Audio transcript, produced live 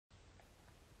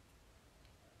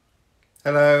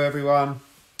Hello everyone,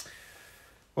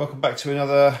 welcome back to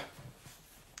another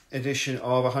edition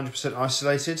of 100%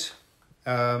 Isolated.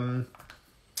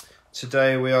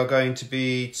 Today we are going to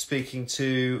be speaking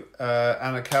to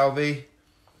Anna Calvi.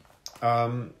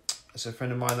 It's a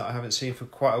friend of mine that I haven't seen for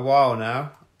quite a while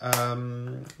now.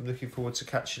 I'm looking forward to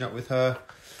catching up with her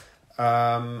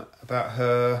about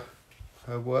her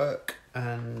work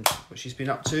and what she's been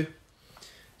up to.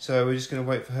 So we're just going to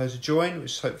wait for her to join,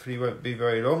 which hopefully won't be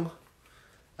very long.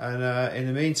 And in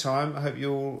the meantime, I hope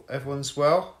everyone's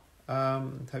well.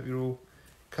 Hope you're all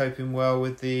coping well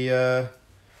with the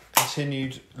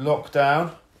continued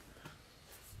lockdown.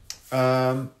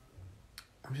 I'm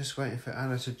just waiting for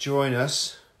Anna to join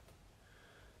us.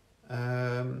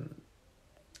 So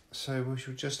we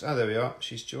shall just... Oh, there we are.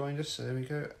 She's joined us. So there we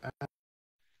go.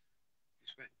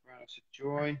 Just waiting for Anna to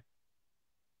join.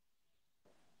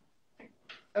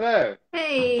 Hello.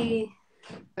 Hey.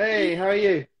 Hey, how are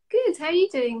you? Good, how are you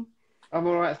doing? I'm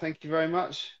all right, thank you very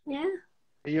much. Yeah?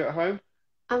 Are you at home?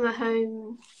 I'm at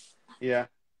home. Yeah.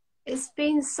 It's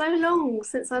been so long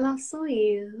since I last saw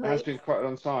you. It has been quite a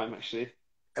long time, actually.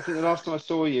 I think the last time I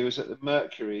saw you was at the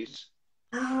Mercury's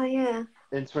Oh, yeah.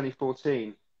 in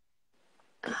 2014.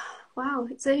 Wow.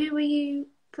 So who were you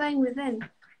playing with then?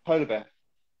 Polar Bear.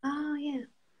 Oh, yeah.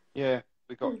 Yeah,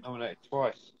 we got nominated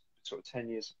twice, sort of 10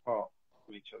 years apart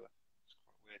from each other.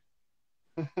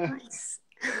 It's quite weird. Nice.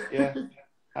 Yeah.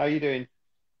 How are you doing?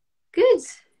 Good.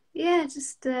 Yeah,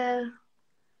 just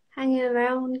hanging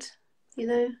around, not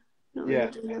really Yeah.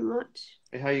 doing that much.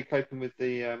 How are you coping with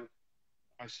the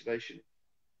isolation?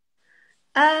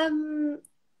 I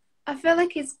feel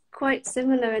like it's quite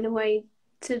similar in a way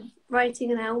to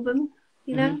writing an album,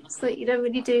 Mm-hmm. It's like you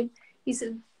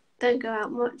sort of don't go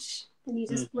out much and you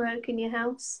just work in your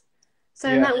house. So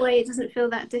in Yeah. that way, it doesn't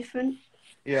feel that different.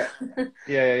 Yeah.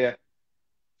 Yeah.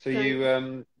 So So you're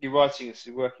writing,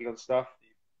 you're working on stuff?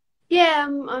 yeah,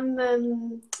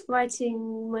 I'm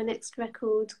writing my next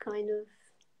record, kind of.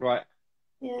 Right.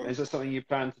 Yeah. Is that something you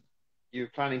were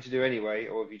planning to do anyway,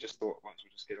 or have you just thought, once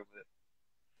we'll just get on with it?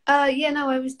 Yeah,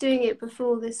 no, I was doing it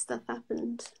before this stuff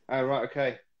happened. Oh, right,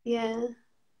 okay. Yeah.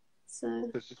 So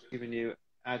So it's just giving you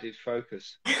added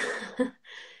focus.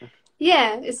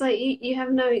 yeah, it's like you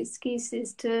have no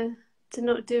excuses to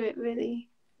not do it, really.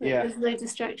 Like, Yeah, there's no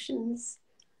distractions.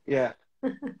 yeah.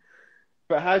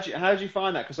 But how do you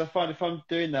find that? Because I find if I'm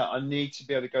doing that, I need to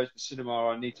be able to go to the cinema,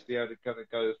 or I need to be able to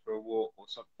go for a walk or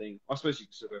something. I suppose you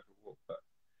can still go for a walk, but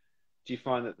do you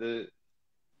find that the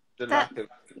That lack of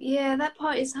Yeah, that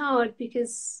part is hard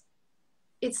because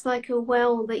it's like a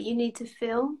well that you need to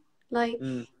fill. Like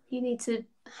mm, you need to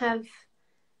have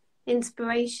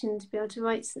inspiration to be able to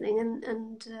write something,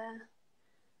 and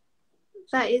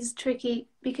that is tricky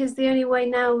because the only way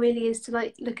now really is to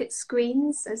like look at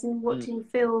screens, as in mm, watching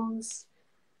films,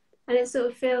 and it sort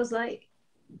of feels like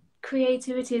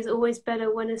creativity is always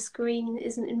better when a screen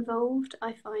isn't involved,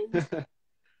 I find,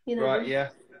 you right? know. Yeah.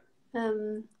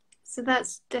 So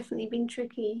that's definitely been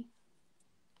tricky.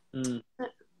 Mm.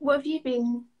 What have you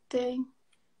been doing,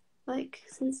 like,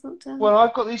 since lockdown? Well,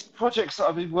 I've got these projects that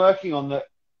I've been working on that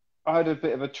I had a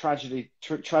bit of a tragic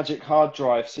hard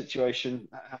drive situation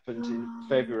that happened in Oh,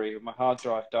 February. My hard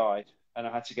drive died, and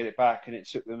I had to get it back, and it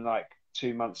took them like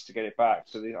 2 months to get it back.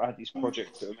 So I had these yeah.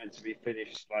 projects that were meant to be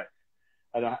finished, like,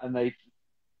 and they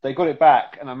got it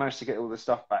back, and I managed to get all the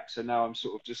stuff back. So now I'm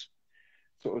sort of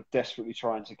desperately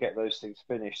trying to get those things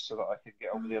finished so that I can get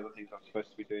on with the other things I'm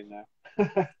supposed to be doing now.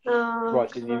 Oh,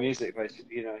 Writing new God. music,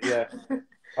 basically, yeah.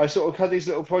 I sort of had these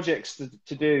little projects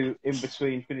to do in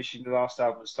between finishing the last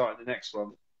album and starting the next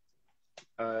one.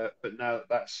 But now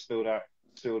that's spilled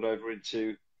over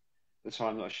into the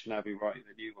time that I should now be writing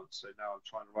the new one. So now I'm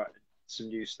trying to write some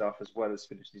new stuff as well as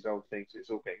finish these old things. It's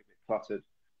all getting a bit cluttered.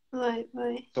 Right.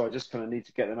 So I just kind of need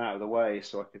to get them out of the way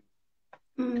so I can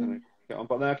kind of Mm. get on.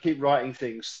 But then I keep writing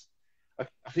things. I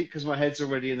think because my head's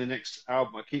already in the next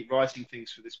album, I keep writing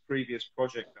things for this previous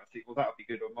project. I think, well, that would be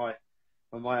good on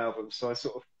my album. So I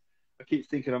keep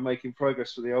thinking I'm making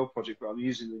progress for the old project, but I'm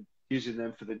using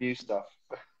them for the new stuff.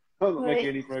 I'm not making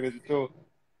Right. any progress at all.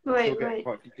 It's all getting Right.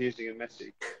 quite confusing and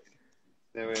messy.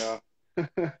 There we are.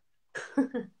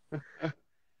 Yeah,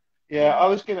 Yeah. I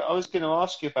was gonna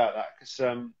ask you about that because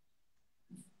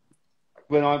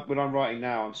when I'm writing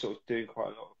now, I'm sort of doing quite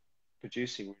a lot of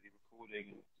producing, really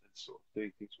recording and sort of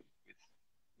doing things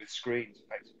with screens,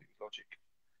 effectively with Logic.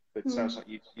 But it sounds Mm. like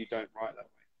you don't write that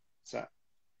way. Is that?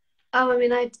 Oh, I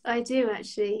mean, I do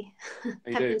actually. Oh,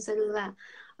 you do? Having said all that,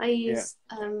 I Yeah. use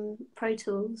Pro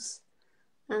Tools,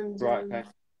 and Right. Okay.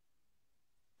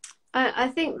 I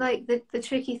think like the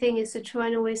tricky thing is to try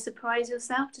and always surprise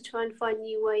yourself, to try and find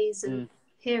new ways of Mm.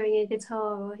 hearing a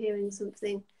guitar or hearing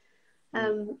something.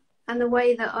 And the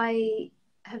way that I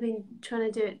have been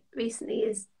trying to do it recently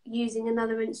is using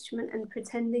another instrument and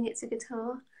pretending it's a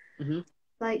guitar.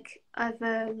 Like I've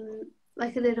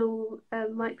like a little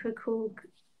microKORG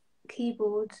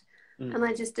keyboard, and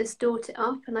I just distort it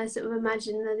up, and I sort of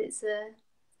imagine that it's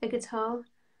a guitar,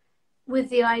 with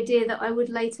the idea that I would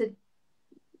later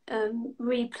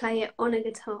replay it on a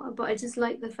guitar. But I just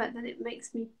like the fact that it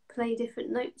makes me play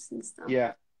different notes and stuff.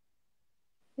 Yeah.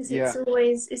 It's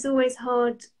always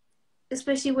hard,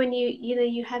 especially when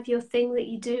you have your thing that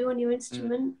you do on your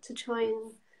instrument, to try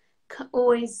and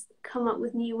always come up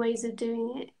with new ways of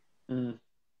doing it.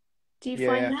 Do you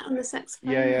find that on the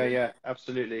saxophone? Yeah,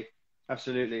 absolutely.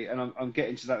 And I'm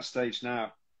getting to that stage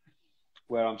now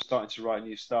where I'm starting to write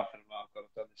new stuff, and I've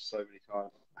done this so many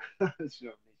times. So I need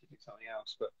to do something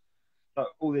else. But like,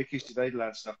 all the acoustic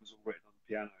Ladyland stuff was all written on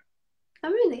the piano. Oh,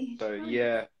 really? So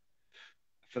yeah,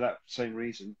 for that same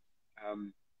reason.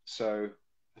 So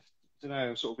I don't know,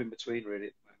 I'm sort of in between really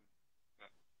at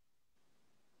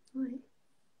the moment. Right.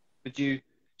 But do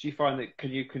you find that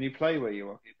can you play where you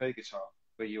are? Can you play guitar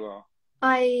where you are?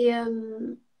 I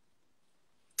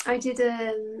did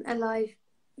a live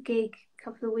gig a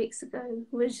couple of weeks ago,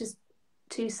 which was just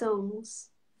 2 songs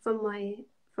from my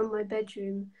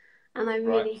bedroom, and I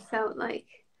really felt like,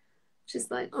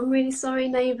 just like, I'm really sorry,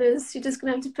 neighbours, you're just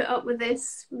gonna have to put up with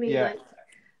this. Like,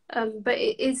 but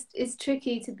it's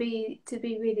tricky to be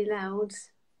really loud,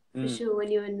 for sure,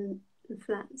 when you're in the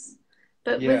flats.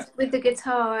 But with the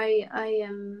guitar,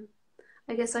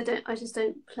 I guess I just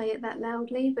don't play it that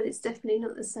loudly, but it's definitely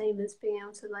not the same as being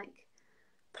able to like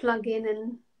plug in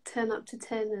and turn up to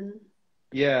 10 and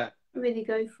really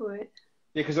go for it.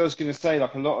 Yeah, because I was going to say,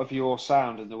 like, a lot of your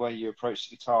sound and the way you approach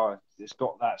the guitar, it's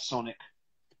got that sonic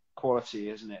quality,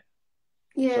 isn't it?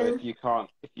 Yeah. So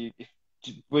if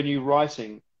when you're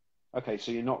writing, okay,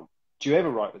 so you're not. Do you ever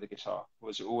write with a guitar, or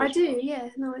is it always? I do. Yeah.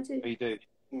 No, I do. Oh, you do.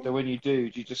 Yeah. So when you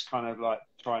do you just kind of like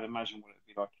try and imagine what it'd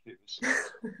be like if it was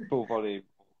full volume?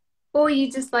 Or you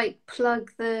just like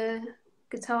plug the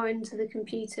guitar into the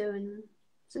computer and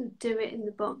sort of do it in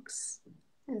the box,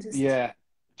 and just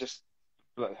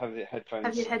like have your headphones.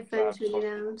 Have your headphones really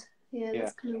loud. Yeah,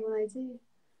 that's kind of what I do.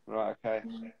 Right. Okay.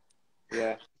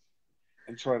 Yeah.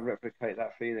 And try and replicate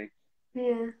that feeling.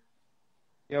 Yeah.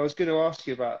 Yeah, I was going to ask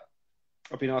you about.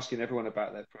 I've been asking everyone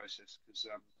about their process because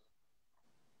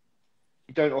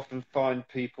you don't often find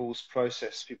people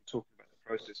talking about the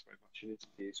process very much in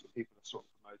interviews, where people are sort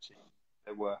of promoting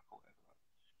their work or whatever.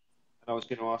 And I was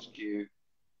going to ask you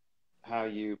how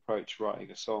you approach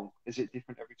writing a song. Is it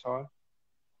different every time?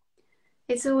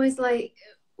 It's always like,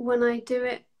 when I do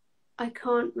it, I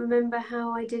can't remember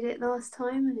how I did it last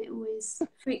time, and it always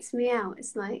freaks me out.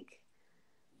 It's like,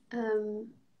 and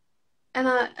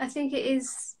I think it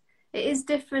is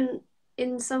different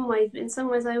in some ways, but in some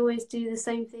ways I always do the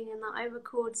same thing, and that I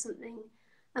record something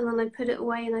and then I put it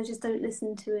away and I just don't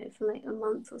listen to it for like a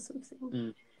month or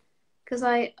something. Because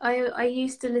I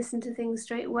used to listen to things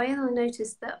straight away, and I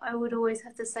noticed that I would always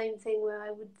have the same thing where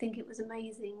I would think it was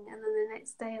amazing, and then the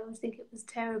next day I would think it was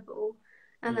terrible,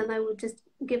 and then I would just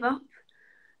give up.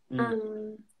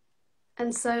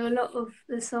 And so a lot of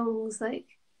the songs,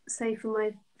 like say for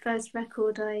my first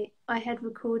record, I had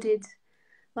recorded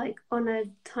like on a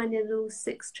tiny little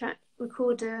 6-track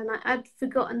recorder, and I'd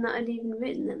forgotten that I'd even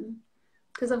written them,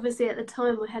 because obviously at the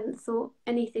time I hadn't thought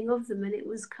anything of them, and it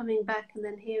was coming back and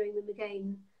then hearing them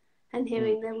again and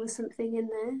hearing there was something in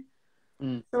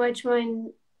there. So I try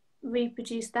and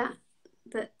reproduce that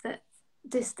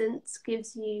distance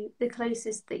gives you the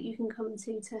closest that you can come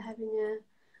to having a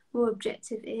more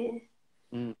objective ear.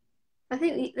 I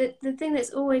think the thing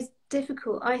that's always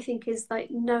difficult, I think, is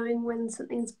like knowing when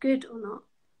something's good or not,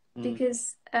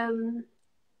 because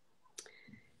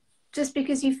just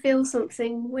because you feel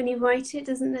something when you write it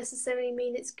doesn't necessarily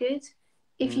mean it's good.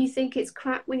 If you think it's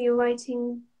crap when you're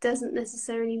writing, doesn't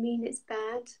necessarily mean it's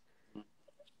bad.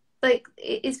 Like,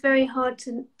 it's very hard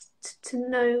to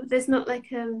know. There's not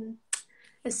like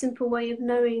a simple way of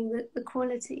knowing the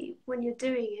quality when you're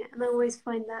doing it, and I always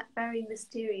find that very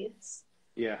mysterious.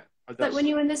 Yeah. Like when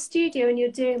you're in the studio and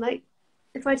you're doing, like,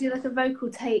 if I do like a vocal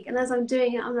take, and as I'm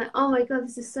doing it I'm like, oh my god,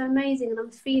 this is so amazing, and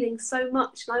I'm feeling so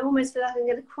much, and I almost feel like I'm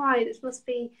going to cry. This must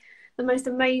be the most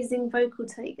amazing vocal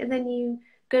take. And then you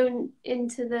go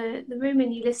into the room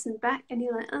and you listen back and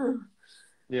you're like, oh,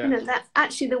 you know, that's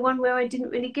actually the one where I didn't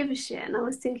really give a shit, and I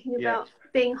was thinking about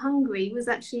being hungry was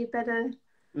actually a better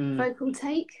vocal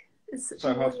take. It's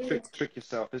so hard to trick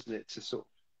yourself, isn't it, to sort of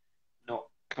not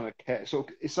kind of care. Sort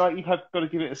of, it's like you've got to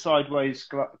give it a sideways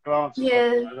glance or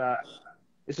something like that.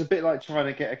 it's a bit like trying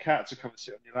to get a cat to come and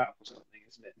sit on your lap or something,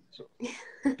 isn't it? Sort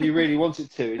of, if you really want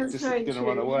it to, it's That's just very going to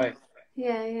run away. true.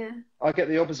 Yeah, yeah. I get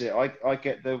the opposite. I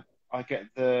get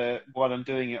the while I'm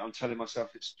doing it, I'm telling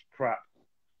myself it's crap,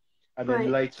 and then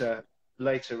Right.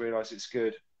 later realise it's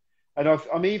good. And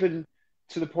I'm even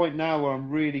to the point now where I'm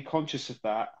really conscious of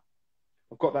that.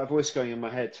 I've got that voice going in my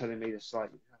head telling me this like,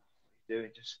 what are you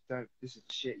doing? Just don't. This is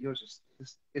shit. You're just.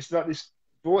 It's like this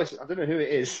voice. I don't know who it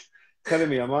is telling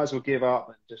me I might as well give up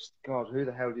and just God. Who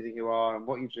the hell do you think you are and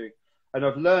what you do? And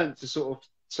I've learned to sort of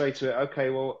say to it, okay,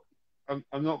 well,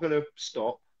 I'm not going to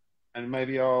stop, and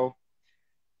maybe I'll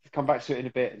come back to it in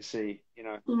a bit and see, you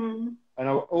know. Mm. And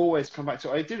I'll always come back to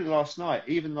it. I did it last night,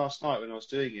 even last night when I was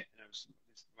doing it, and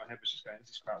my head was just going, this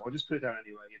is crap. I'll just put it down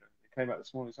anyway, you know. It came out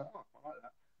this morning, it's like, oh, I like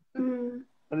that. Mm.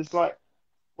 And it's like,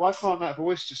 why can't that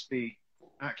voice just be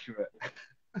accurate?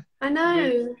 I I mean,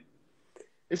 know.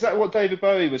 is that what David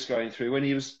Bowie was going through when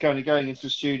he was going into the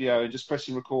studio and just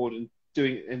pressing record and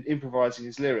doing and improvising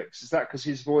his lyrics? Is that because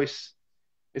his voice?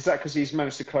 Is that because he's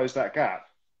managed to close that gap?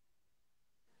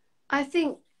 I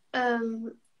think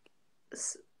um,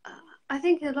 I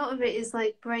think a lot of it is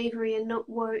like bravery and not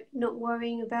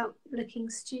worrying about looking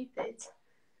stupid.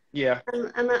 Yeah.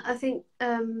 And I think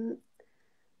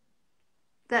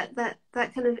that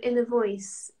kind of inner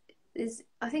voice is,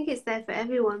 I think it's there for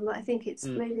everyone, but I think it's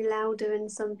Mm. maybe louder in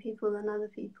some people than other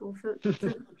people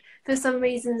for some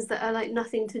reasons that are like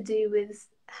nothing to do with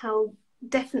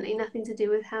definitely nothing to do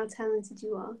with how talented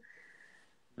you are.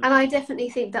 And I definitely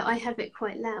think that I have it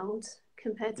quite loud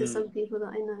compared to Mm. some people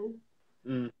that I know.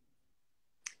 Mm.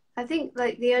 I think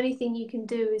like the only thing you can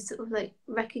do is sort of like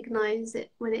recognize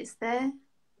it when it's there,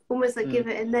 almost like Mm. give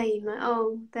it a name, like,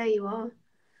 oh, there you are,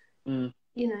 Mm.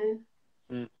 you know.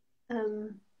 Mm.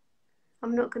 Um,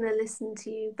 I'm not going to listen to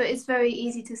you, but it's very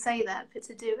easy to say that, but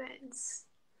to do it's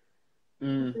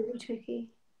Mm. really tricky.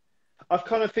 I've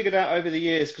kind of figured out over the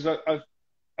years because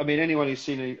I mean, anyone who's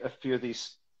seen a few of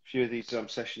these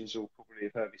sessions will probably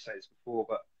have heard me say this before,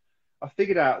 but I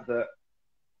figured out that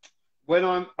when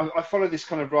I follow this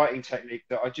kind of writing technique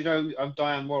that do you know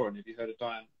Diane Warren? Have you heard of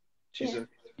Diane? She's Yeah. a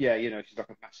yeah, you know, she's like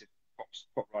a massive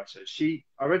pop writer.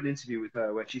 I read an interview with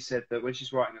her where she said that when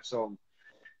she's writing a song,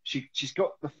 she's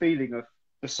got the feeling of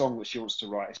the song that she wants to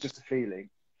write. It's just a feeling.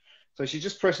 So she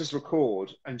just presses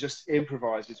record and just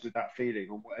improvises with that feeling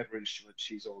on whatever instrument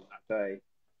she's on that day,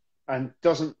 and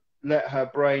doesn't let her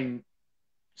brain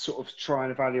sort of try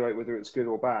and evaluate whether it's good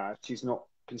or bad. She's not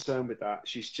concerned with that.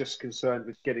 She's just concerned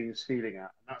with getting this feeling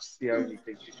out. And that's the only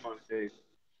thing she's trying to do.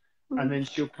 And Mm. then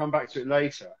she'll come back to it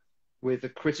later with a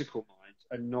critical mind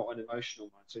and not an emotional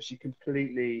mind. So she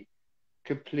completely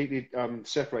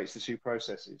separates the two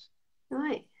processes.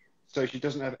 Right. So she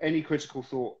doesn't have any critical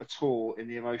thought at all in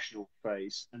the emotional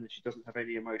phase, and then she doesn't have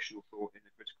any emotional thought in the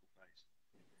critical phase.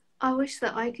 I wish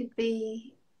that I could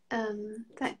be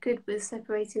that good with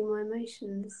separating my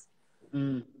emotions.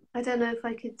 Mm. I don't know if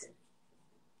I could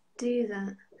do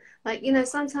that. Like, you know,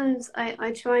 sometimes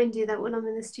I try and do that when I'm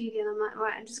in the studio and I'm like,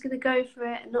 right, I'm just going to go for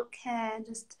it and not care and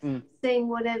just sing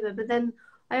whatever. But then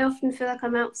I often feel like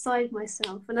I'm outside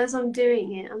myself. And as I'm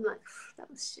doing it, I'm like, that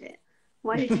was shit.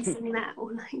 Why did you sing that?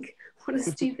 Or like, what a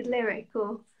stupid lyric.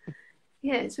 Or,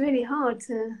 yeah, it's really hard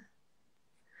to.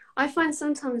 I find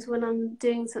sometimes when I'm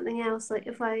doing something else, like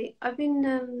if I've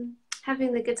been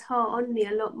having the guitar on me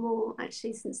a lot more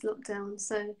actually since lockdown.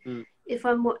 So if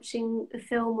I'm watching a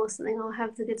film or something, I'll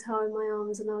have the guitar in my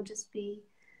arms and I'll just be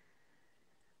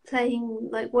playing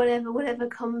like whatever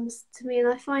comes to me. And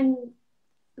I find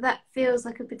that feels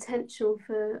like a potential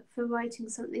for writing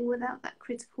something without that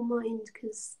critical mind,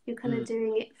 because you're kind of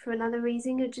doing it for another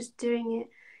reason. You're just doing it.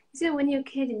 You know, when you're a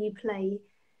kid and you play,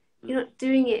 you're not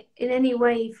doing it in any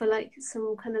way for like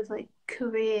some kind of like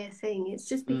career thing. It's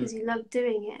just because you love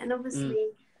doing it. And obviously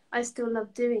I still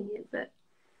love doing it, but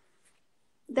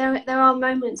there are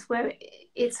moments where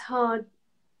it's hard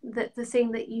that the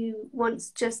thing that you once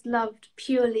just loved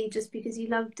purely just because you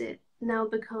loved it now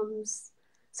becomes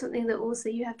something that also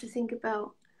you have to think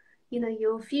about, you know,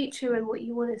 your future and what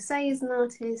you want to say as an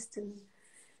artist. And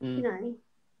you know,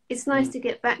 it's nice to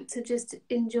get back to just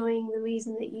enjoying the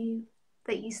reason that you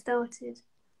started.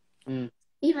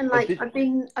 Even like I've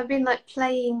been like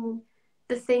playing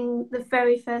the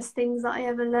very first things that I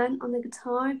ever learned on the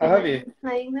guitar. I've been Have like you?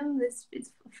 playing them. I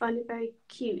find it very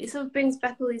cute. It sort of brings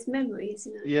back all these memories,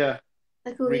 you know. Yeah,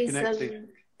 Like all these reconnecting.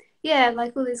 yeah,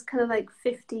 like all these kind of like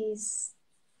 50s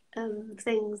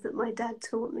things that my dad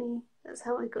taught me. That's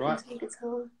how I got Right, into the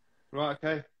guitar. right,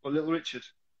 okay. Well, Little Richard.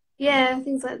 Yeah,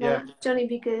 things like Yeah, that. Johnny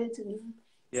Be Good and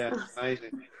yeah, stuff.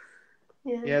 amazing.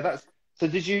 Yeah. Yeah, that's. So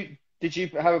did you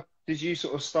did you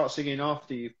sort of start singing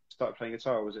after you started playing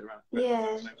guitar, or was it around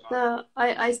Yeah. the same time? No,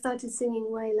 I started singing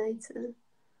way later.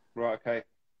 Right, okay.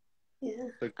 Yeah.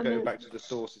 So I going mean, back to the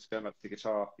source is going back to the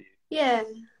guitar for you. yeah,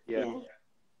 Yeah, yeah.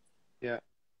 yeah.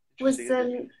 Interesting, Was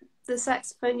isn't it? the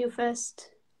saxophone your first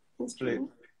Flute.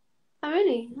 instrument? Oh,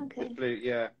 really? The Okay. flute,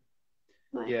 yeah,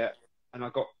 Right. yeah. And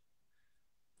I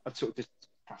sort of did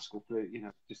classical flute, you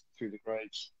know, just through the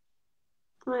grades.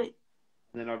 Right.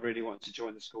 And then I really wanted to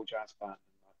join the school jazz band.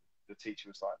 And the teacher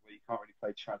was like, "Well, you can't really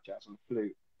play trad jazz on a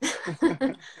flute."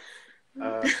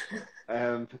 uh,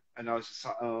 and I was just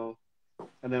like, "Oh."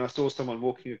 And then I saw someone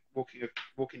walking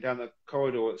down the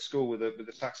corridor at school with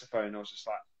a saxophone. And I was just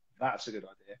like, "That's a good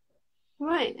idea."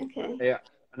 Right. Okay. Yeah.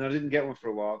 And I didn't get one for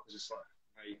a while because it's like,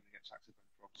 where are you going to get a saxophone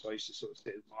from? So I used to sort of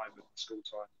sit in mine with school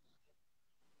time.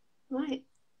 Right.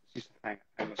 I used to hang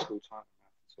my school time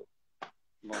around sort of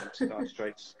long Star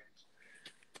Straits,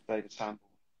 David Sample.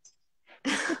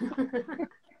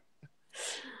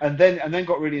 And then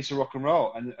got really into rock and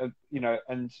roll, and you know,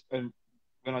 and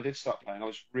when I did start playing, I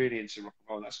was really into rock and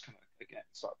roll. And that's kind of again,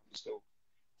 it's like I'm still,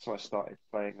 so I started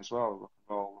playing as well, rock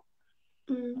and roll.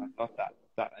 I Mm. love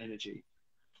that energy.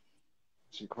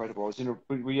 It's incredible.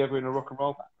 Were you ever in a rock and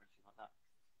roll band or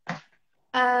anything like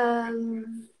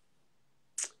Um,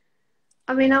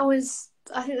 I mean,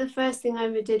 I think the first thing I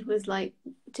ever did was like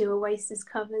do Oasis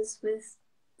covers with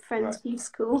that? friends from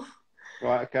school.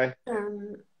 Right, okay,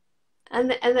 Um, and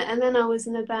then I was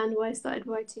in a band where I started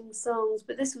writing songs,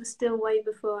 but this was still way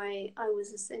before I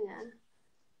was a singer.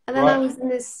 And then I right, was in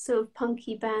this sort of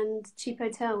punky band, Cheap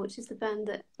Hotel, which is the band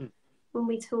that mm, when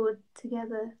we toured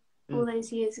together all mm,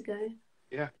 those years ago.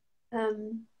 yeah,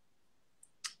 Um,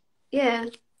 yeah,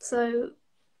 so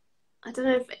I don't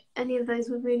know if any of those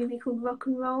would really be called rock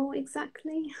and roll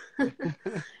exactly. I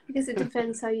guess it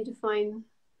depends how you define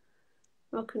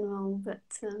rock and roll, but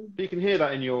But you can hear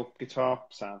that in your guitar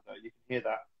sound, though. You can hear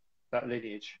that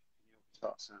lineage in your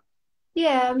guitar sound.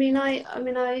 yeah,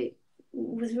 I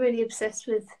was really obsessed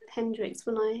with Hendrix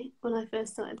when I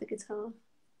first started the guitar.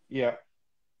 Yeah,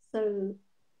 So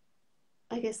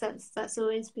I guess that's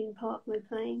always been part of my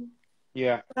playing.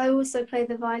 yeah, But I also play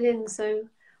the violin, so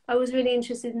I was really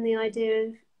interested in the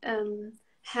idea of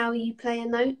how you play a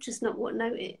note, just not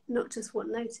just what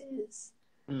note it is.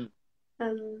 mm,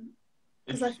 Um,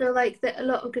 because I interesting. feel like that a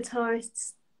lot of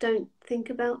guitarists don't think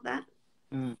about that,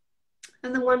 Mm,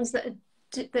 and the ones that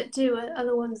do are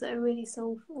the ones that are really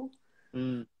soulful.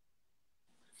 mm.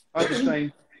 I had the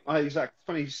same. It's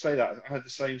funny you say that. I had the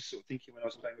same sort of thinking when I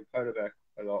was playing with Polar Bear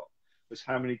a lot. Was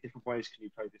how many different ways can you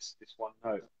play this one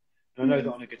note? And I know that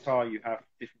Mm, on a guitar you have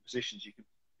different positions. You can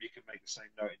make the same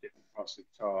note in different parts of the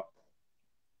guitar.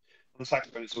 On the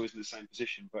saxophone, it's always in the same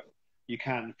position, but you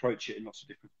can approach it in lots of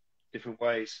different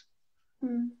ways.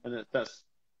 mm, And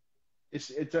it's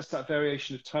just that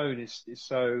variation of tone is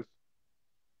so,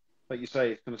 like you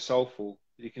say, it's kind of soulful.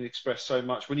 You can express so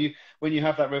much when you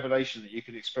have that revelation that you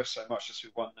can express so much just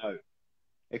with one note.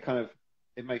 It kind of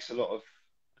it makes a lot of,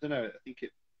 I don't know. I think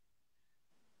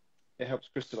it helps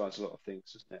crystallize a lot of things,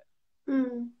 doesn't it?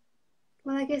 mm.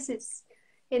 Well, I guess it's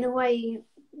in a way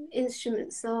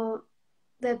instruments are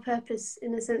their purpose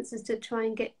in a sense is to try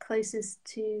and get closest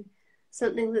to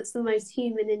something that's the most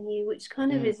human in you, which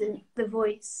kind of Mm, isn't the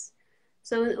voice.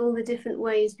 So in all the different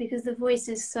ways, because the voice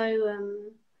is so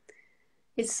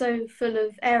it's so full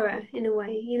of error in a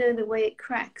way. You know the way it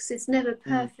cracks. It's never mm,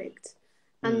 perfect,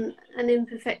 mm, and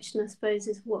imperfection, I suppose,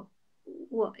 is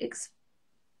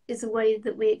is a way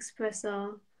that we express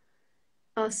our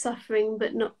suffering,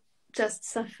 but not just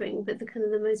suffering, but the kind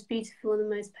of the most beautiful and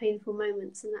the most painful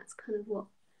moments, and that's kind of what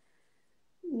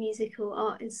music or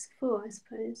art is for, I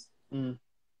suppose. mm.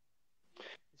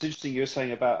 It's interesting you were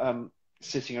saying about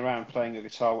sitting around playing a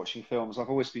guitar, watching films. I've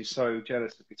always been so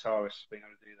jealous of guitarists being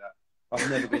able to do that. I've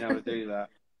never been able to do that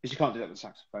because you can't do that with a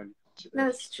saxophone. You can't sit there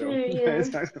That's just still true, and play a yeah.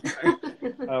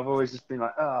 saxophone. I've always just been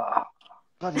like,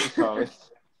 bloody guitarist.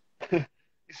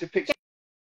 It's a picture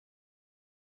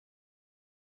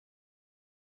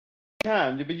you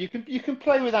can, but you can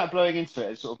play without blowing into it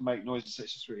and sort of make noises.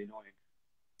 It's just really annoying.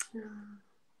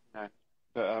 No.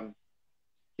 But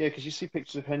yeah, because you see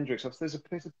pictures of Hendrix. There's a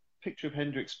picture of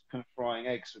Hendrix kind of frying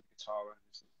eggs with a guitar around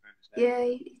his neck. Yeah,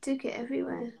 you took it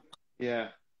everywhere. Yeah,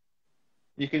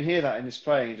 you can hear that in his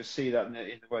playing and just see that in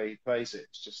the way he plays it.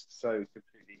 It's just so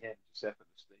completely him, just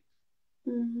effortlessly.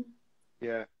 Mm.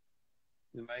 Yeah,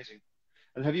 amazing.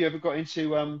 And have you ever got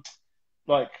into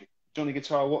like Johnny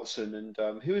Guitar Watson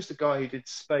and who is the guy who did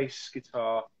space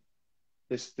guitar?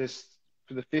 This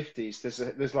for the 50s.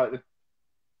 There's like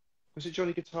was it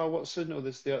Johnny Guitar Watson or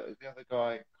there's the other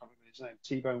guy? I can't remember his name?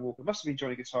 T-Bone Walker. It must have been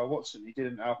Johnny Guitar Watson. He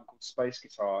did an album called Space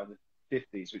Guitar in the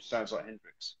 '50s, which sounds like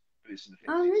Hendrix, but it's in the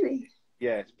 '50s. Oh, really?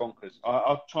 Yeah, it's bonkers.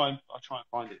 I'll try and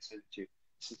find it, send it to you.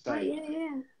 It's insane. Right,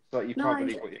 yeah. It's like you can't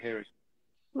believe what you're hearing.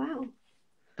 Wow.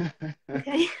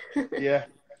 Okay. Yeah,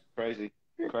 crazy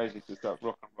to start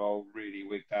rock and roll, really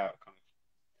wigged out, kind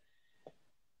of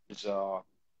bizarre,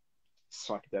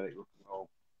 psychedelic rock and roll.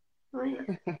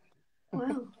 Right.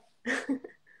 Wow.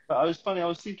 But I was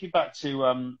thinking back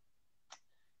to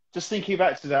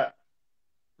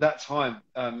that time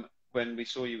when we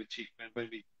saw you with Cheap, when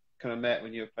we kind of met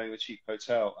when you were playing with Cheap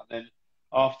Hotel, and then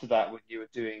after that when you were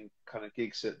doing kind of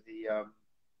gigs at the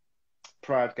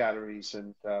Proud Galleries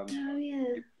and Oh,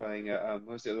 yeah. playing at what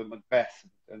was it, the Macbeth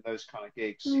and those kind of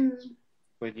gigs,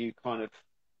 when you kind of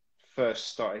first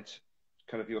started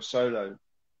kind of your solo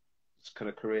kind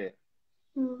of career.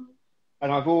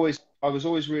 And I was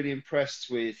always really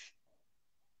impressed with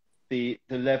the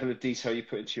level of detail you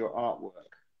put into your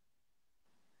artwork,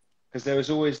 because there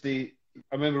was always I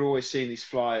remember always seeing these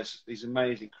flyers, these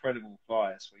amazing, incredible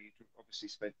flyers where you obviously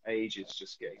spent ages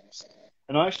just getting this.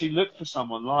 And I actually looked for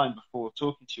some online before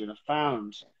talking to you, and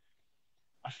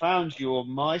I found your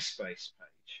MySpace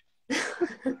page,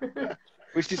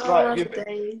 which is like,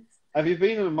 have you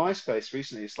been on MySpace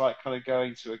recently? It's like kind of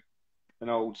going to an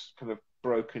old kind of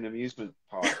broken amusement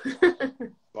park,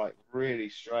 like really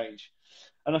strange.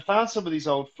 And I found some of these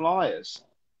old flyers,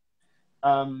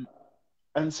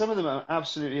 and some of them are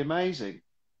absolutely amazing.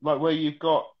 Like where you've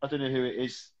got, I don't know who it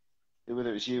is,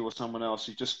 whether it's you or someone else,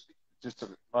 who just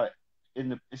like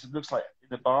it looks like in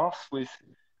the bath with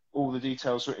all the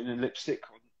details written in lipstick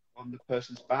on the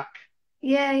person's back.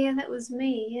 Yeah, that was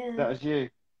me. Yeah, that was you.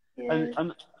 Yeah.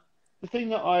 And the thing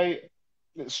that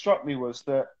struck me was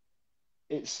that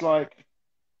it's like,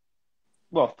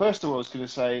 well, first of all, I was going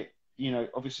to say, you know,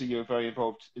 obviously you were very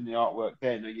involved in the artwork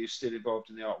then. Are you still involved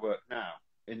in the artwork now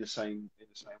in the same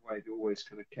way? Have you always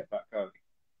kind of kept that going?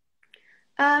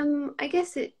 I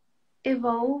guess it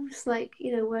evolves, like,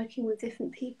 you know, working with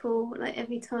different people. Like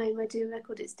every time I do a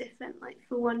record, it's different. Like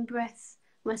for One Breath,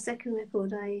 my second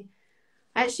record, I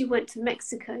actually went to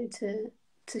Mexico to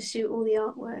shoot all the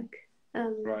artwork.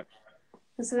 Right.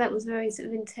 And so that was a very sort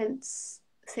of intense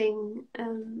thing.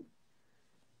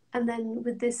 And then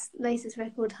with this latest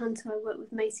record, Hunter, I worked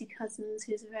with Macy Cousins,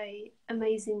 who's a very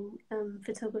amazing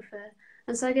photographer.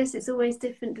 And so I guess it's always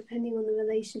different depending on the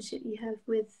relationship you have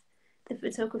with the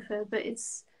photographer. But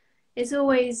it's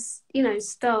always, you know,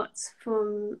 starts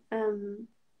from an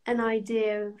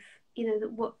idea of, you know,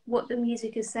 that what the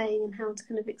music is saying and how to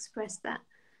kind of express that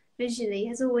visually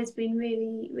has always been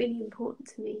really, really important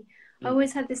to me. I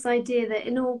always had this idea that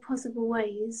in all possible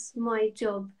ways, my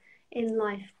job in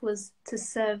life was to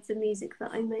serve the music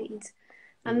that I made.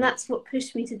 And that's what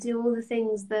pushed me to do all the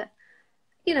things that,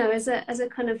 you know, as a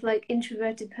kind of like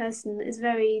introverted person, is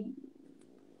very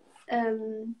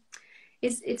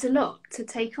it's a lot to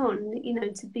take on, you know,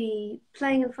 to be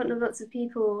playing in front of lots of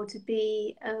people, or to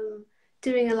be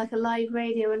doing like a live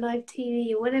radio, a live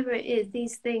TV, or whatever it is.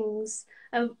 These things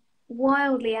are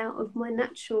wildly out of my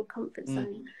natural comfort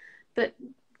zone. But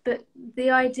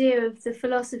the idea of the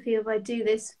philosophy of I do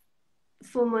this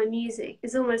for my music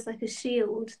is almost like a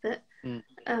shield that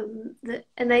that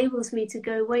enables me to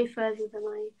go way further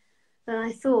than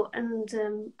I thought.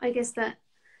 And I guess that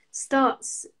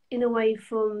starts in a way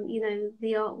from, you know,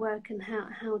 the artwork and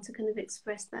how to kind of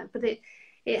express that. But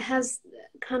it has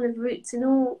kind of roots in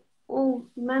all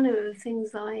manner of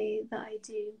things that I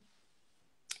do.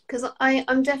 Because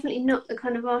I'm definitely not the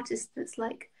kind of artist that's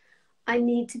like, I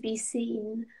need to be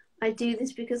seen. I do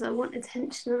this because I want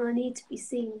attention and I need to be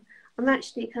seen. I'm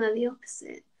actually kind of the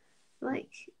opposite.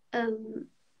 Like,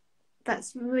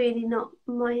 that's really not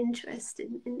my interest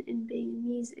in being in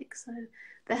music. So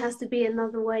there has to be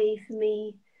another way for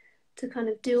me to kind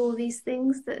of do all these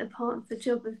things that are part of the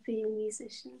job of being a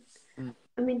musician.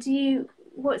 I mean, do you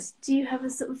have a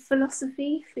sort of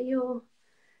philosophy for your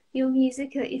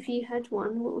music? If you had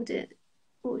one, what would it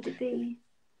be?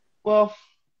 Well,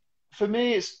 for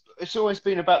me, it's always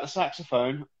been about the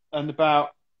saxophone and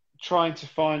about trying to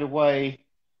find a way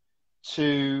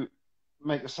to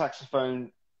make the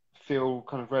saxophone feel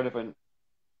kind of relevant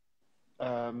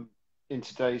in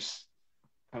today's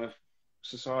kind of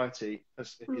society,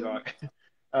 if you like.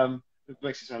 It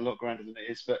makes it sound a lot grander than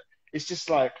it is, but it's just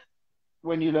like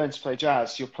when you learn to play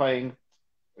jazz, you're playing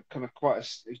kind of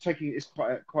it's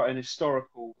quite an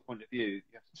historical point of view you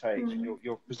have to take.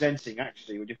 You're presenting,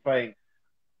 actually, when you're playing,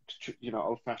 you know,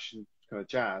 old-fashioned kind of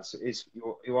jazz,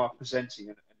 you are presenting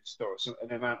an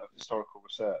amount of historical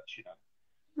research. You know,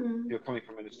 you're coming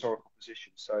from an historical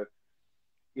position, so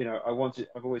you know,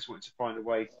 I've always wanted to find a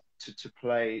way to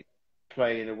play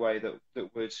in a way that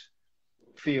would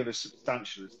feel as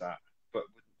substantial as that, but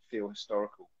wouldn't feel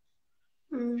historical,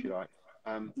 if Mm. you like.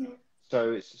 Um, Yeah.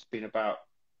 so it's just been about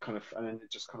kind of, and then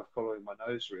just kind of following my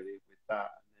nose really with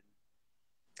that.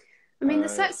 I And mean, the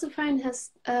then, saxophone has.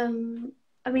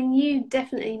 I mean, you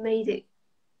definitely made it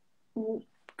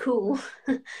cool.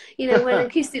 You know, when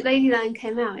Acoustic Ladyland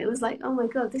came out, it was like, oh my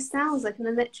god, this sounds like an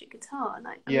electric guitar.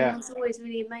 Like, I mean, I yeah, was always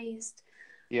really amazed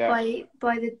yeah.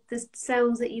 by the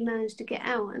sounds that you managed to get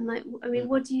out. And like, I mean, Mm.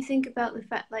 what do you think about the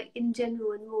fact, like, in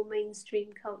general, in more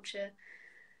mainstream culture,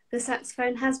 the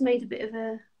saxophone has made a bit of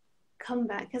a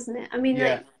comeback, hasn't it? I mean,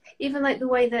 Yeah. like, even like the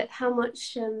way that how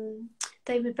much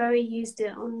David Bowie used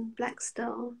it on Black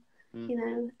Star, Mm. you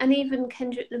know, and even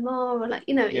Kendrick Lamar, or like,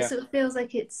 you know, it Yeah. sort of feels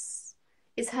like it's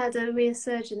had a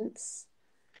resurgence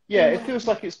Yeah, in it that. feels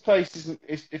like its place isn't.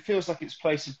 It feels like its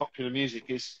place in popular music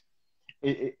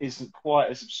it isn't quite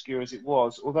as obscure as it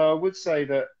was. Although I would say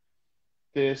that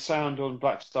the sound on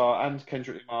Black Star and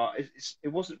Kendrick Lamar, it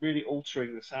wasn't really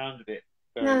altering the sound of it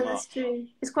very No, that's much. true.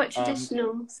 It's quite Um,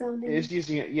 traditional it sounding. is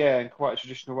using it, yeah, in quite a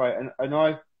traditional way. And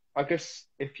I guess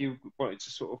if you wanted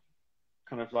to sort of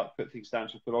kind of like put things down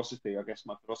to philosophy, I guess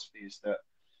my philosophy is that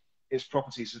its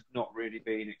properties have not really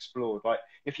been explored. Like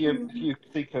if Mm. you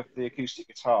think of the acoustic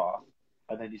guitar,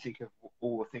 and then you think of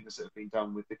all the things that have been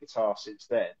done with the guitar since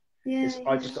then, Yeah, it's yeah,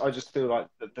 I just feel like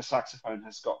the saxophone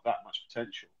has got that much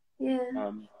potential, yeah,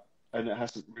 um, and it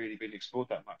hasn't really been explored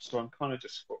that much. So I'm kind of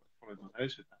just following my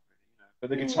nose with that, really, you know. But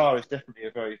the yeah, guitar is definitely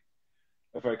a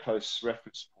very close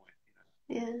reference point,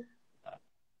 you yeah, know,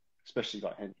 especially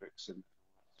like Hendrix and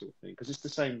that sort of thing, because it's the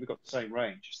same. We've got the same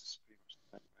range. It's pretty much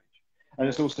the same range, and yeah,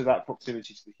 it's also that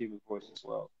proximity to the human voice as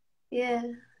well. yeah.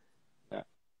 Yeah,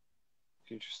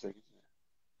 it's interesting, isn't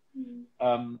Mm.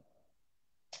 it?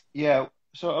 Yeah.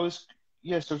 So I was,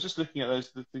 yeah. So I was just looking at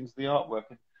the things, the artwork,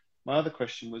 and my other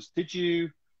question was, did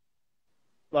you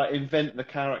like invent the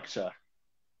character?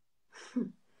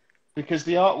 Because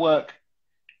the artwork,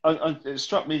 it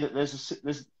struck me that there's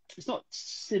it's not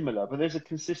similar, but there's a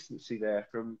consistency there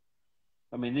from.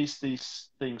 I mean, these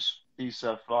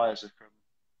flyers are from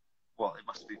what it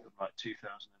must be from like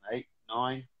 2008,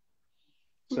 nine.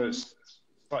 So Mm. it's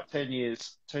like 10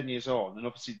 years on, and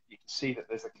obviously you can see that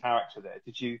there's a character there.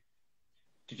 Did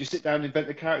you sit down and invent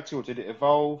the character, or did it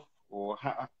evolve, or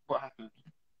what happened?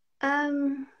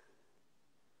 Um,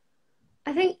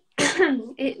 I think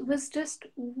it was just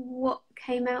what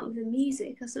came out of the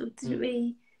music. I sort of didn't Mm,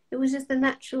 really. It was just the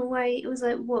natural way. It was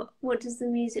like, what does the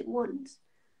music want?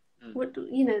 mm, What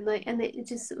you know, like, and it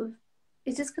just sort of,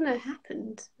 it just kind of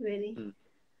happened, really. mm,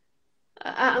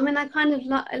 I mean, I kind of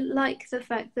like the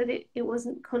fact that it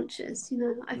wasn't conscious. You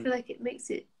know, I mm, feel like it makes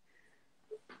it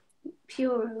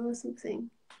purer or something.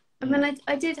 I mean, mm.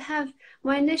 I did have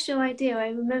my initial idea. I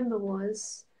remember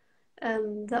was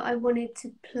that I wanted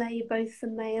to play both the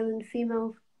male and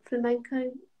female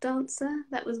flamenco dancer.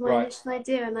 That was my Right. initial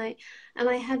idea, and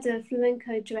I had a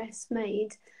flamenco dress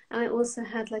made, and I also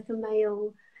had like a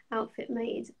male outfit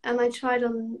made, and I tried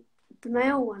on the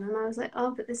male one, and I was like,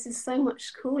 oh, but this is so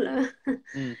much cooler.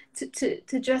 Mm,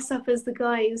 To dress up as the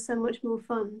guy is so much more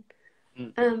fun.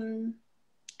 mm, Um,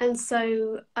 and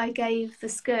so I gave the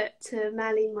skirt to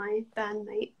Mally, my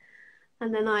bandmate,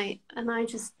 and then I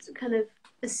just kind of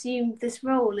assumed this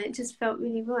role. It just felt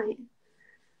really right,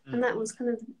 and mm. that was kind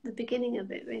of the beginning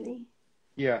of it, really.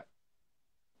 Yeah.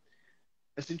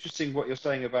 It's interesting what you're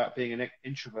saying about being an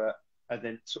introvert, and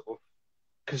then sort of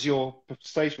because your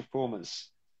stage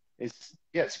performance is,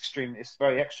 yeah, it's extreme. It's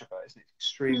very extrovert, isn't it? It's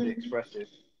extremely Mm. expressive.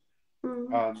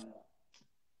 Mm. Um,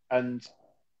 and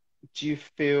do you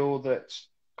feel that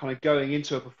kind of going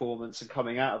into a performance and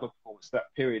coming out of a performance,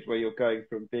 that period where you're going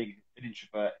from being an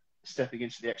introvert, stepping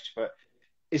into the extrovert,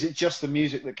 is it just the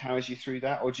music that carries you through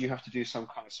that, or do you have to do some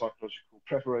kind of psychological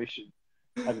preparation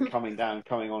and coming down,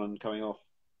 coming on, and coming off?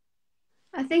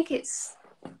 I think it's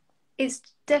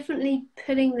definitely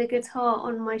putting the guitar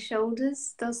on my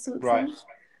shoulders does Right. something,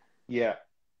 Yeah.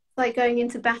 like going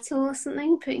into battle or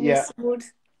something, putting your Yeah. sword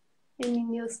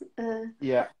in your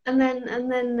Yeah. and then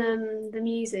the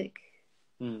music.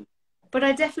 Mm. But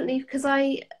I definitely, because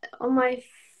I, on my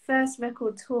first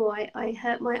record tour, I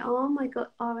hurt my arm. I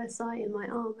got RSI in my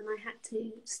arm, and I had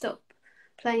to stop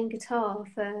playing guitar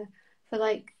for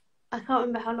like, I can't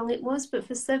remember how long it was, but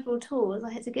for several tours,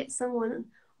 I had to get someone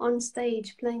on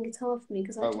stage playing guitar for me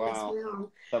because I had Oh to rest wow. my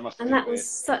arm. That must have And been that was weird.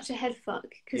 such a head fuck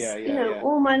Yeah. because, you Yeah. know, Yeah.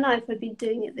 all my life I'd been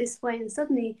doing it this way, and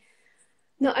suddenly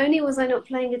not only was I not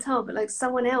playing guitar, but like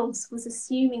someone else was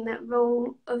assuming that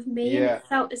role of me, and Yeah. it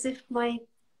felt as if my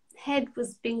head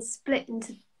was being split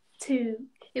into too.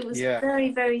 It was Yeah. very,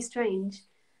 very strange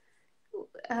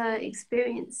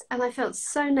experience, and I felt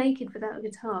so naked without a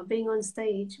guitar. Being on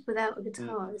stage without a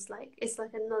guitar is like, it's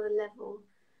like another level.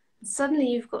 Suddenly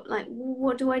you've got like,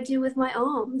 what do I do with my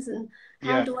arms, and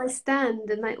how Yeah. do I stand,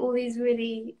 and like all these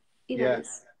really, you know, Yeah.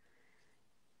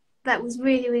 that was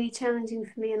really, really challenging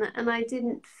for me, and I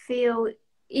didn't feel,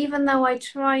 even though I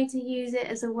tried to use it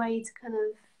as a way to kind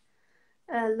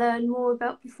of learn more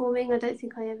about performing, I don't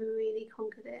think I ever really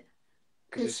conquered it.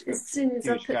 Because as soon as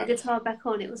I Huge put the gap. guitar back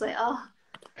on, it was like, ah,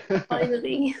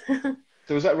 finally.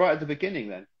 So was that right at the beginning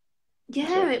then? Yeah,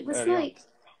 So it was early on. like,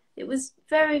 it was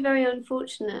very, very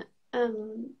unfortunate.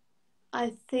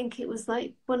 I think it was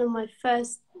like one of my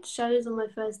first shows on my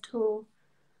first tour.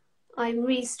 I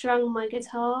restrung my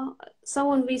guitar.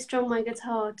 Someone restrung my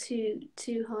guitar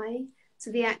too high.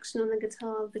 So the action on the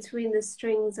guitar between the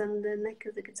strings and the neck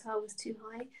of the guitar was too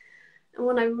high. And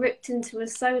when I ripped into a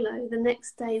solo, the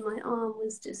next day my arm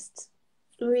was just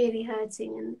really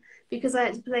hurting. And because I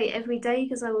had to play it every day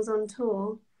because I was on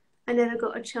tour, I never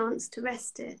got a chance to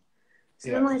rest it. So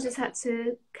Yeah. then I just had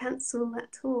to cancel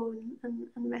that tour and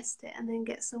rest it, and then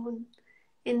get someone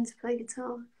in to play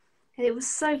guitar. And it was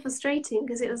so frustrating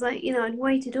because it was like, you know, I'd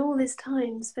waited all this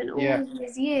time, spent Yeah. all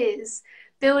these years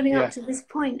building up Yeah. to this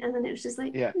point, and then it was just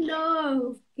like, Yeah.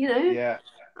 no, you know? Yeah.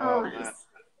 Oh, Oh man.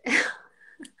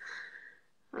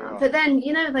 Oh. But then,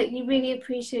 you know, like you really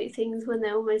appreciate things when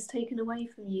they're almost taken away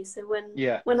from you. So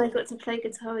Yeah. when I got to play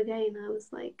guitar again, I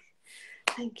was like,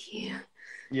 thank you, you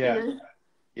Yeah. know?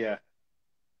 Yeah.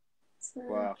 So,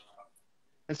 Wow.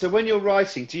 And so when you're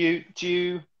writing, do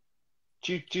you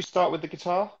start with the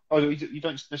guitar? Oh, you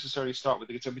don't necessarily start with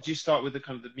the guitar, but do you start with the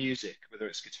kind of the music, whether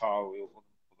it's guitar or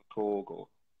the chord, or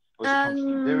does it come from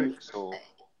the um, lyrics or?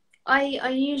 I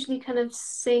usually kind of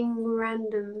sing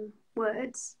random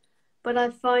words, but I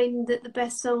find that the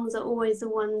best songs are always the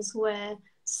ones where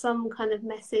some kind of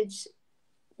message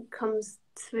comes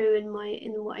through in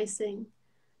what I sing.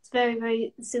 It's very,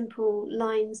 very simple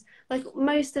lines. Like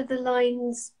most of the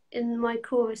lines in my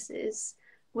choruses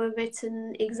were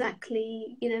written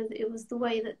exactly, you know, it was the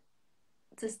way that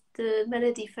the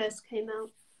melody first came out.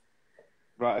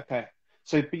 Right. Okay.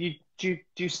 So, but do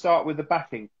you start with the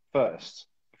backing first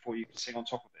before you can sing on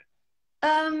top of it,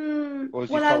 or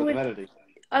do you Well, start with the melody?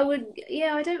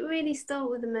 yeah, I don't really start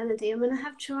with a melody. I mean, I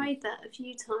have tried that a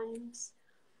few times,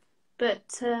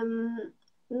 but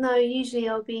no, usually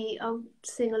I'll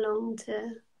sing along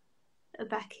to a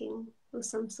backing or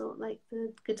some sort, like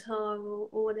the guitar or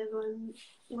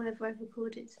whatever I've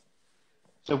recorded.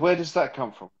 So where does that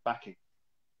come from? Backing.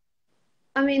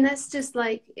 I mean, that's just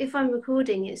like if I'm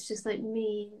recording, it's just like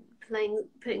me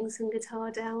putting some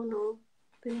guitar down or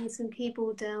putting some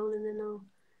keyboard down, and then I'll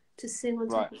just sing on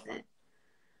Right. top of it.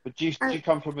 But do you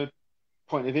come from a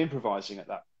point of improvising at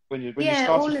that when you Yeah,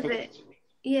 started? all of it.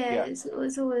 Yeah, Yeah. it's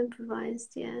all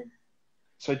improvised. Yeah.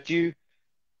 So do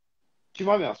you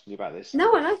mind me asking you about this?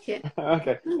 No, I like it.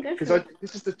 Okay, Go because for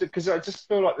it. I just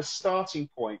feel like the starting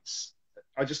points.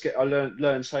 I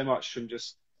learn so much from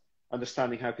just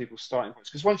understanding how people's starting points.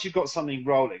 Because once you've got something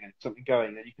rolling and something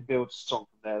going, then you can build a song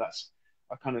from there.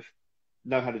 I kind of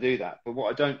know how to do that. But what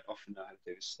I don't often know how to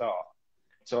do is start.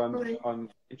 So Right. I'm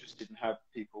interested in how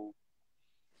people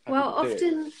Well, do it.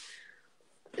 often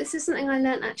this is something I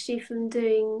learnt actually from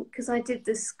doing because I did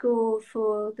the score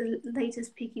for the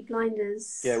latest Peaky Yeah,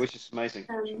 Blinders. which is amazing.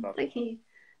 Which I love. Thank you.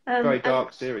 Very And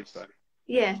dark series though.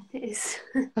 yeah, it is.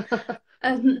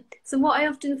 So what I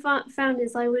often found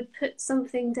is I would put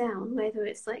something down, whether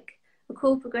it's like a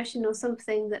chord progression or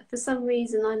something that for some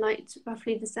reason I liked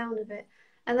roughly the sound of it,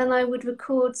 and then I would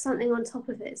record something on top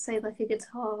of it, say like a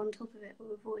guitar on top of it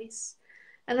or a voice.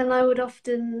 And then I would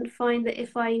often find that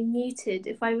if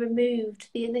I removed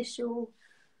the initial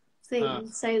Ah,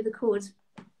 thing, say the chords,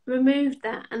 removed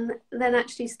that and then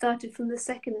actually started from the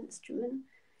second instrument,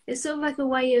 it's sort of like a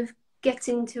way of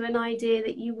getting to an idea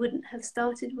that you wouldn't have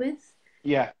started with,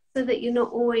 yeah. so that you're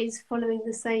not always following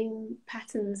the same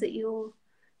patterns that your Mm,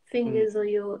 fingers or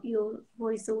your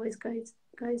voice always goes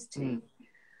mm, to.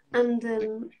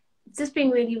 And just being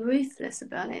really ruthless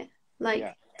about it, like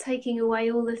yeah. taking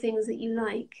away all the things that you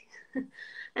like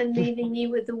and leaving you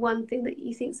with the one thing that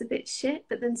you think's a bit shit,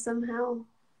 but then somehow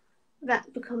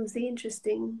that becomes the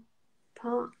interesting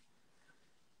part.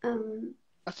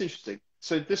 That's interesting.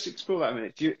 So just explore that a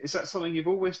minute. Is that something you've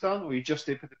always done, or you just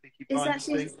did for the Peaky It's Blinders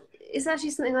actually thing? it's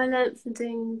actually something I learnt from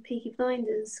doing Peaky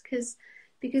Blinders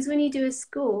because when you do a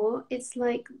score, it's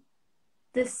like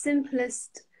the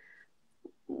simplest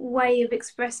way of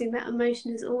expressing that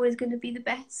emotion is always going to be the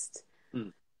best.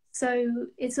 Mm, So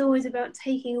it's always about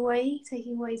taking away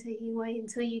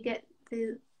until you get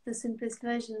the simplest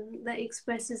version that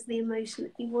expresses the emotion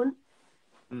that you want.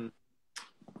 Mm.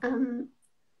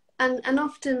 And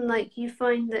often, like, you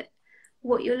find that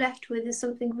what you're left with is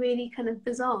something really kind of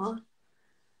bizarre,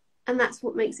 and that's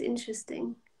what makes it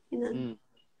interesting, you know. Mm.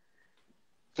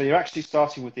 So you're actually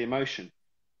starting with the emotion.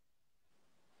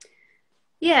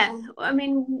 Yeah, I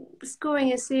mean,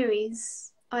 scoring a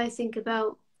series, I think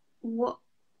about what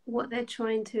they're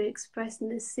trying to express in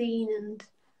the scene,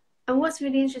 and what's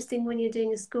really interesting when you're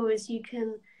doing a score is you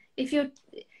can, if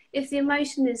the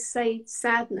emotion is, say,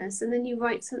 sadness, and then you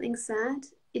write something sad,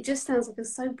 it just sounds like a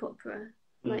soap opera.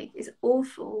 Mm. Like, it's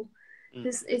awful. Mm.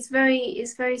 It's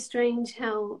very strange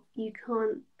how you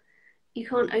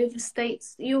can't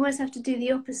overstate. You almost have to do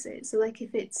the opposite. So, like,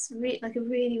 if it's like a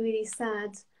really, really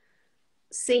sad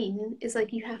scene, it's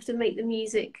like you have to make the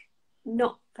music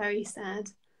not very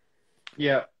sad.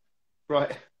 Yeah,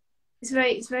 right. It's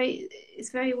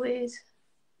very weird.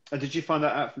 And did you find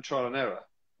that out from trial and error?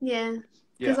 Yeah,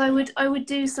 Yeah. because I would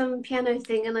do some piano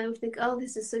thing and I would think, oh,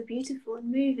 this is so beautiful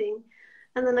and moving,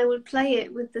 and then I would play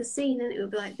it with the scene and it would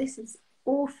be like, this is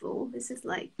awful. This is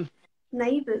like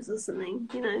Neighbours or something,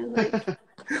 you know, like.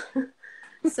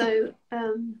 So,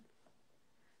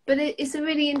 but it's a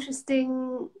really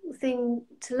interesting thing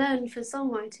to learn for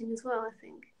songwriting as well, I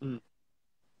think. Mm.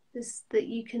 Just that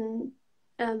you can,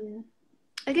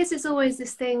 I guess it's always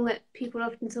this thing that people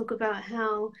often talk about,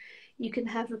 how you can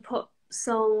have a pop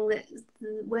song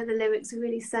where the lyrics are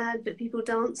really sad, but people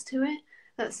dance to it.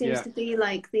 That seems Yeah. to be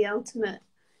like the ultimate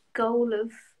goal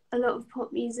of a lot of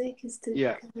pop music, is to,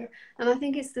 Yeah. and I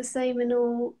think it's the same in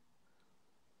all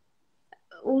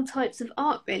types of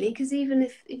art, really, because even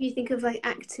if you think of like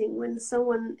acting, when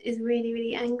someone is really,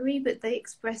 really angry but they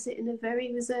express it in a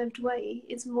very reserved way,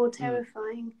 it's more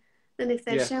terrifying than if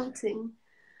they're shouting.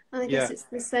 And I guess it's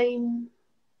the same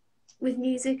with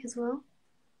music as well.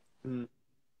 Mm.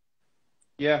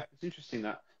 Yeah, it's interesting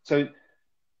that. So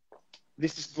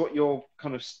this is what you're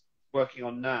kind of working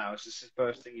on now. Is this the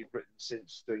first thing you've written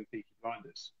since doing Peaky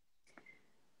Blinders?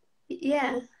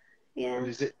 Yeah. And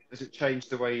has it changed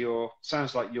the way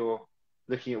sounds like you're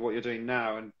looking at what you're doing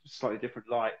now in a slightly different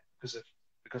light because of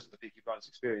the Peaky Blinders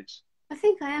experience? I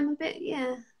think I am a bit,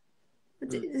 yeah. But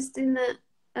just in that,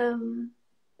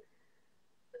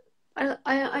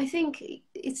 I think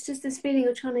it's just this feeling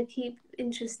of trying to keep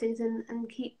interested and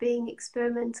keep being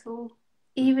experimental,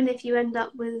 even if you end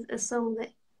up with a song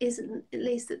that isn't, at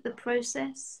least that the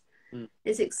process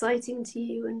is exciting to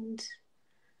you.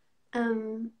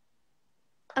 And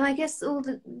I guess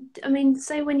I mean,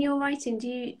 say when you're writing, do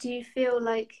you feel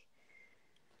like,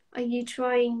 are you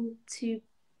trying to,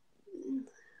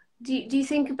 do you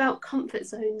think about comfort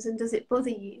zones, and does it bother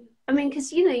you? I mean,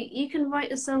 because, you know, you can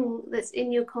write a song that's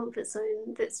in your comfort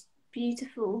zone that's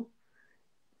beautiful.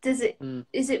 Does it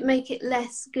make it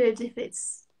less good if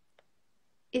it's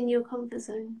in your comfort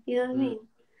zone? You know what I mean?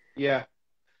 Yeah.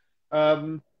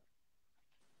 I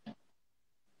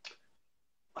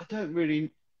don't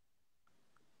really.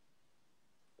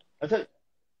 I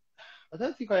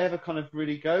don't think I ever kind of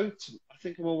really go to. I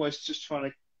think I'm always just trying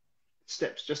to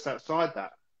steps just outside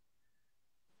that,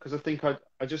 because I think I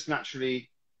just naturally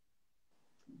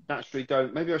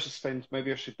don't. Maybe I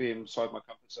should be inside my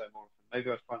comfort zone more often. Maybe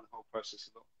I'd find the whole process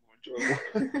a lot more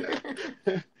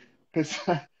enjoyable.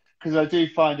 Because I do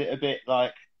find it a bit,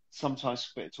 like,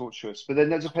 sometimes a bit torturous. But then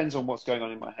that depends on what's going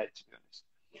on in my head, to be honest.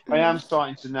 I am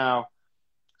starting to now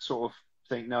sort of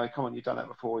think, no, come on, you've done that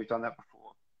before.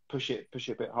 Push it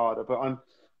a bit harder. But I'm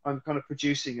kind of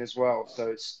producing as well, so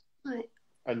it's Right.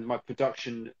 and my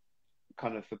production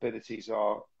kind of abilities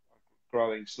are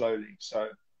growing slowly. So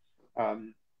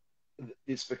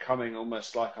it's becoming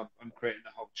almost like I'm creating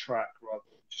the whole track rather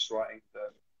than just writing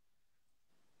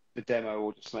the demo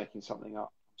or just making something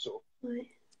up. Sort of. Right.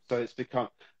 So it's become,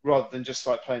 rather than just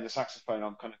like playing the saxophone,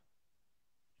 I'm kind of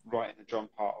writing the drum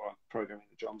part, or I'm programming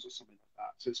the drums or something like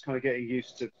that. So it's kind of getting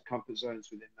used to comfort zones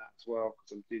within that as well,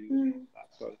 because I'm dealing with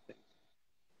that side of things.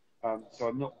 So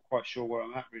I'm not quite sure where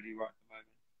I'm at really right at the moment.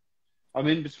 I'm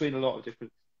in between a lot of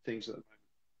different things at the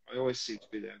moment. I always seem to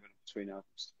be there in between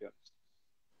albums, to be honest.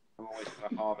 I'm always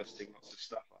kind of harvesting lots of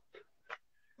stuff up.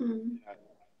 You know,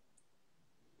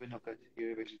 we're not going to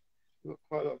Eurovision. We've got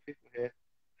quite a lot of people here.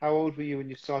 How old were you when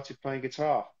you started playing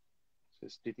guitar?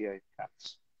 Says Didier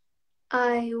Katz.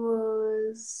 I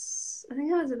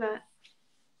think I was about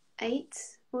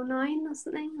 8 or 9 or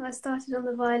something. I started on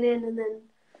the violin,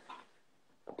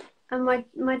 and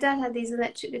my dad had these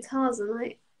electric guitars,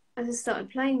 and I just started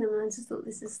playing them, and I just thought,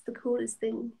 this is the coolest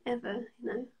thing ever,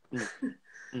 you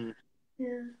know.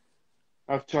 Yeah.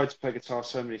 I've tried to play guitar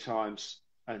so many times,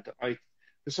 and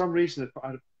for some reason, I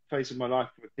had a phase in my life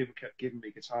where people kept giving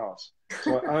me guitars.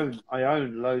 So I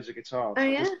own loads of guitars. Oh I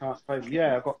yeah. just can't play them.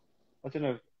 Yeah, I don't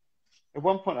know. At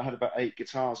one point I had about 8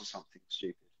 guitars or something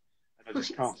stupid, and I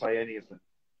just can't play any of them.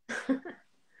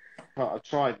 I've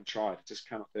tried and tried. I just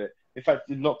cannot do it. In fact,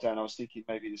 in lockdown, I was thinking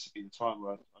maybe this would be the time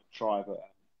where I'd try, but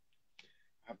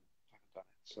haven't done it.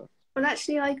 So. Well,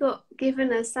 actually, I got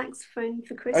given a saxophone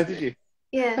for Oh, Christmas. did you?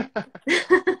 Yeah.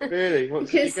 Really? What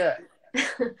did you get?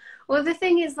 Well, the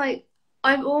thing is, like,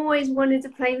 I've always wanted to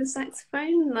play the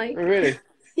saxophone. Like, Oh, really?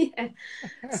 yeah.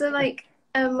 So, like,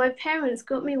 my parents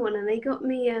got me one, and they got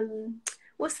me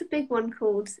what's the big one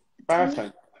called?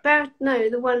 Baritone. No,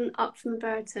 the one up from the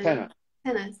baritone. Tenor.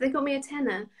 Tenor. So they got me a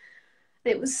tenor.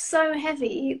 It was so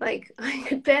heavy, like I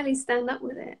could barely stand up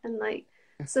with it, and like,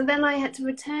 so then I had to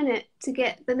return it to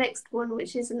get the next one,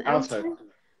 which is an alto.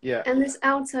 Yeah. And this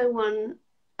alto one,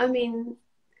 I mean,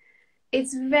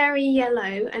 it's very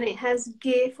yellow and it has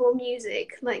gear for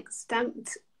music like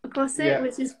stamped across it,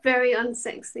 which is very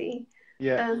unsexy.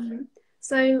 Yeah.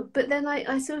 So, but then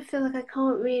I sort of feel like I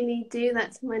can't really do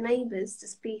that to my neighbours,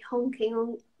 just be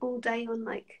honking all day on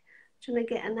like trying to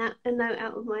get a note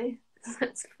out of my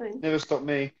saxophone. Never stopped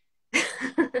me.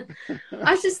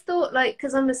 I just thought, like,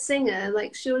 because I'm a singer,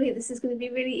 like, surely this is going to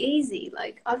be really easy.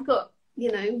 Like, I've got,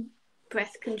 you know,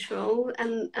 breath control,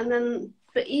 and then,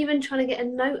 but even trying to get a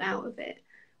note out of it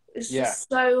is just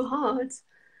so hard.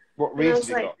 What reeds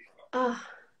have you got? Oh,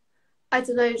 I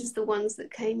don't know, just the ones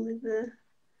that came with the.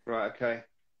 Right, okay.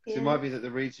 So it might be that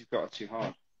the reeds you've got are too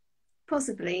hard.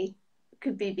 Possibly.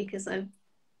 Could be because I'm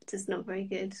just not very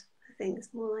good. I think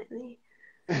it's more likely.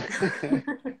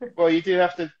 Well, you do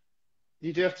have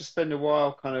to spend a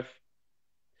while kind of,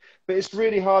 but it's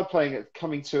really hard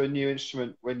coming to a new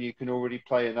instrument when you can already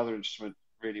play another instrument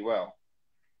really well.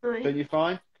 Right. Don't you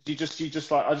find? You just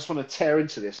like, I just want to tear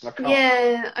into this and I can't.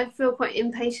 Yeah, I feel quite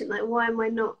impatient. Like, why am I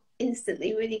not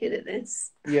instantly really good at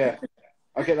this? Yeah,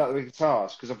 I get that with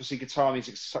guitars, because obviously guitar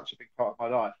music is such a big part of my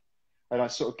life, and I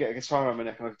sort of get a guitar around my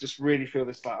neck and I just really feel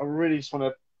this, like I really just want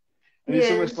to, and it's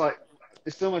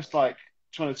almost like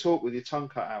trying to talk with your tongue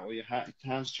cut out or your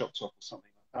hands chopped off or something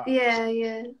like that.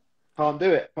 Yeah. Can't do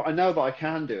it, but I know that I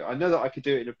can do it. I know that I could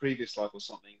do it in a previous life or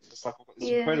something. It's just like I've got this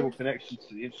incredible connection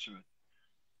to the instrument,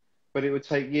 but it would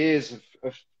take years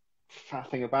of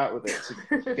faffing about with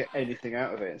it to get anything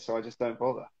out of it. So I just don't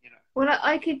bother, you know. Well,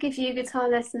 I could give you guitar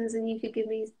lessons and you could give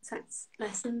me sax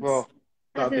lessons. Well,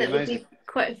 that'd be amazing. Would be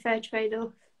quite a fair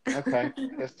trade-off. Okay,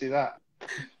 let's do that.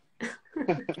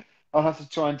 I'll have to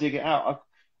try and dig it out.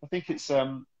 I think it's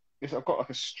I've got like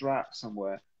a Strat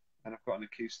somewhere, and I've got an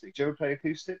acoustic. Do you ever play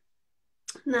acoustic?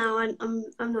 No, I'm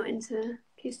not into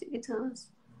acoustic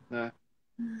guitars. No.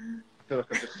 I feel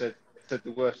like I just said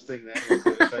the worst thing there.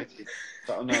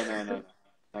 But, oh, no,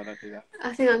 don't do that.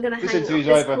 I think I'm going to hang up this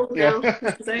over. Call now.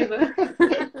 This is over.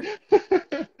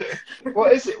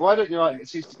 What is it? Why don't you like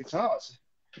acoustic guitars?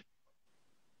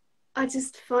 I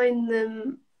just find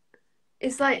them.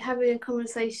 It's like having a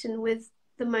conversation with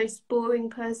the most boring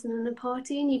person in a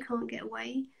party, and you can't get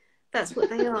away. That's what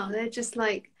they are. They're just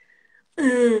like.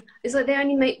 It's like they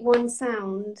only make one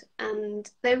sound,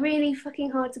 and they're really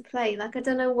fucking hard to play. Like, I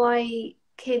don't know why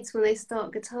kids, when they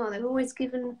start guitar, they're always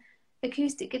given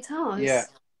acoustic guitars. Yeah.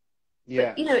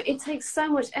 But, you know, it takes so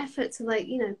much effort to, like,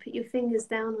 you know, put your fingers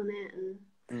down on it.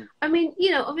 And I mean,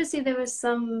 you know, obviously there are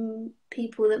some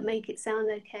people that make it sound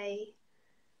okay.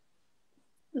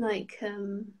 Like,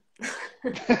 I'm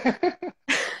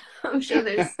sure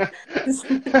there's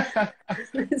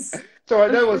so I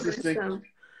know what's this thing.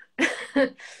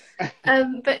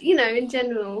 But, you know, in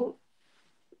general,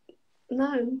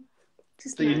 no.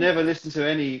 So you never listen to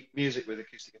any music with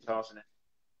acoustic guitars in it?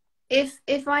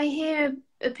 If I hear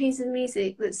a piece of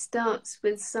music that starts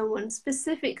with someone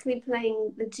specifically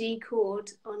playing the G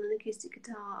chord on an acoustic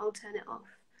guitar, I'll turn it off.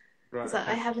 Right. It's like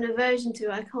I have an aversion to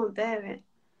it. I can't bear it.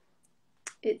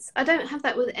 I don't have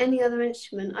that with any other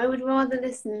instrument. I would rather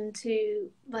listen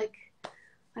to, like,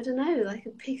 I don't know, like a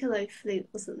piccolo flute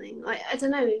or something. I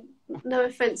don't know. No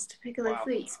offense to piccolo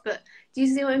flutes, but do you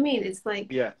see what I mean? It's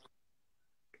like,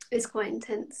 it's quite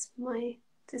intense, my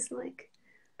dislike.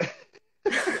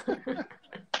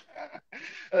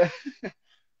 But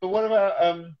what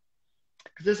about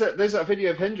because there's that video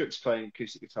of Hendrix playing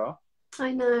acoustic guitar.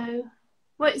 I know.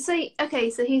 Wait, so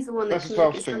he's the one that's a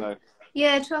 12 string though.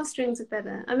 Yeah, 12 strings are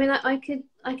better. I mean, I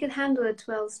could handle a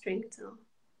 12 string guitar.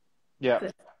 Yeah.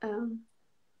 But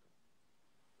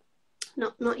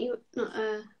not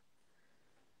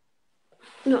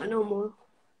a normal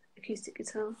acoustic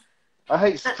guitar. I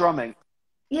hate strumming.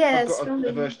 Yeah, I've got strumming. a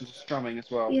aversion to strumming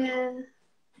as well. Yeah.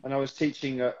 And I was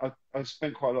teaching. I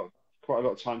spent quite a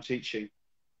lot of time teaching,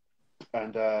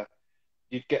 and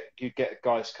you'd get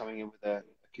guys coming in with their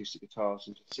acoustic guitars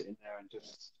and just sitting there and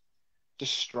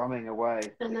just strumming away.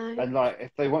 I know. And like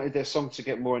if they wanted their song to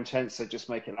get more intense, they'd just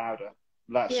make it louder,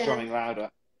 like Yeah. strumming louder,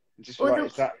 and just be Or like,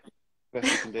 is that the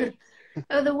best you can do?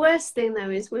 oh, the worst thing though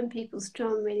is when people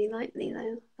strum really lightly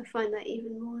though. I find that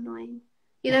even more annoying.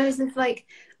 You know, as if like,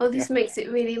 oh, Yeah, this makes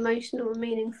it really emotional and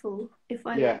meaningful if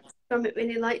I yeah, like strum it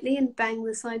really lightly and bang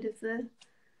the side of the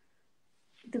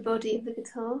body of the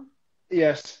guitar.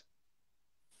 yes,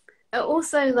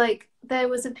 Also, like there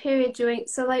was a period during,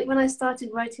 so like when I started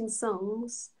writing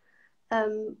songs,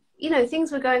 you know,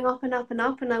 things were going up and up and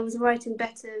up, and I was writing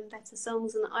better and better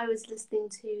songs, and I was listening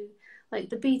to like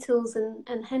the Beatles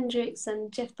and Hendrix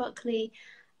and Jeff Buckley,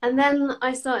 and then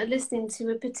I started listening to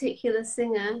a particular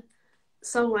singer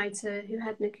songwriter who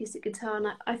had an acoustic guitar, and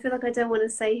I feel like I don't want to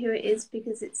say who it is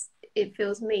because it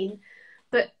feels mean,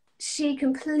 but she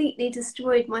completely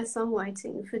destroyed my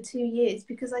songwriting for 2 years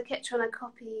because I kept trying to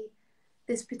copy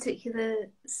this particular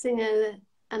singer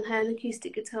and her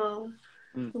acoustic guitar,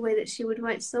 mm, the way that she would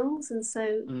write songs, and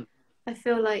so mm. I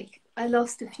feel like I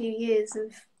lost a few years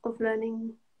of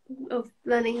learning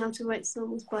how to write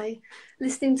songs by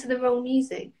listening to the wrong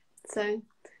music. So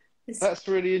it's That's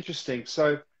really interesting.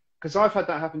 So, because I've had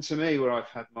that happen to me, where I've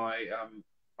had my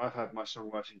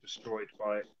songwriting destroyed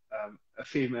by a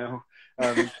female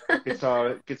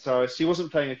guitarist. She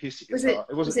wasn't playing acoustic was guitar.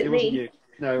 was It it wasn't me? you.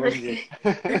 No, it wasn't you.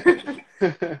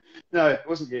 Okay. No, it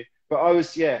wasn't you. But I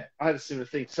had a similar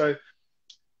thing. So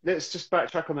let's just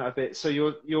backtrack on that a bit. So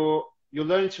you're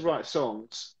learning to write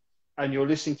songs, and you're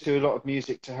listening to a lot of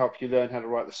music to help you learn how to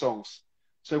write the songs.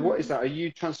 So what is Mm. that? Are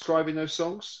you transcribing those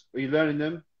songs? Are you learning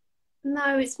them?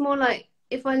 No, it's more like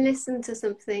if I listen to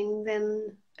something,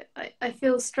 then I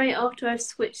feel straight after I've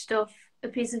switched off a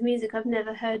piece of music I've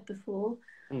never heard before,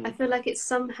 I Mm. feel like it's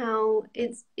somehow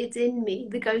it's in me.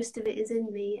 The ghost of it is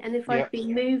in me, and if Yeah, I've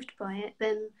been moved by it,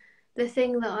 then the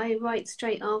thing that I write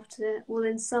straight after will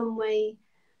in some way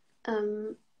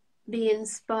um, be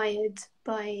inspired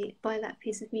by that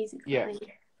piece of music yeah,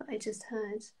 that I just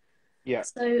heard. yeah,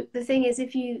 So the thing is,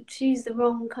 if you choose the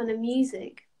wrong kind of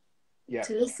music yeah,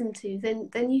 to listen to,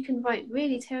 then you can write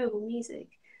really terrible music.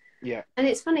 yeah. And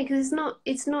it's funny because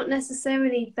it's not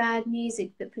necessarily bad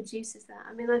music that produces that.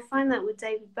 I mean, I find that with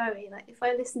David Bowie. Like if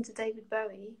I listen to David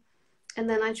Bowie and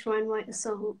then I try and write a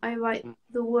song, I write Mm,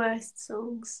 the worst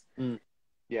songs. mm,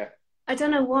 yeah, I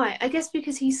don't know why. I guess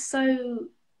because he's so yeah,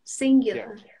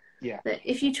 singular yeah, that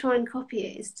if you try and copy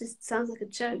it, it just sounds like a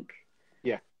joke.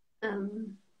 yeah,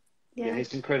 Um, yeah. yeah.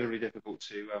 He's incredibly difficult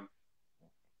to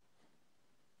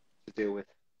deal with.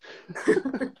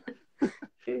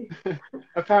 True.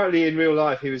 Apparently, in real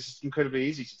life, he was incredibly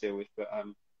easy to deal with. But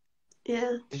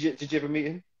Yeah. did you ever meet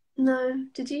him? No,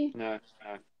 did you? No,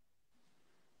 no.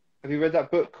 Have you read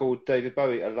that book called David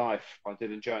Bowie: A Life by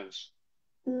Dylan Jones?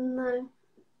 No.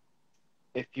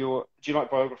 Do you like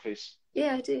biographies?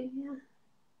 Yeah, I do. Yeah.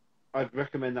 I'd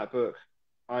recommend that book.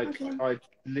 Okay. I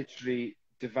literally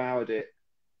devoured it.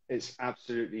 It's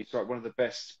like one of the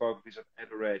best biographies I've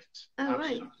ever read. It's Oh, right.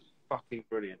 absolutely fucking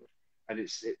brilliant, and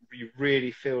you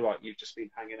really feel like you've just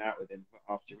been hanging out with him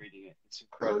after reading it. It's Oh,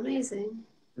 incredible. amazing.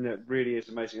 And it really is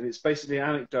amazing, and it's basically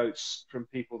anecdotes from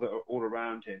people that are all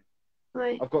around him.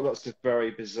 Right. I've got lots of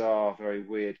very bizarre, very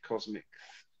weird, cosmic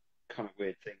kind of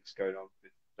weird things going on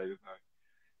with David Bowie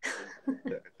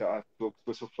that we'll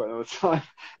talk about another time.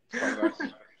 It's quite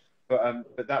embarrassing.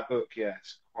 But that book, yeah,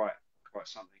 it's quite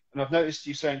something. And I've noticed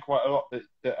you saying quite a lot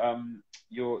that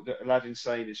Aladdin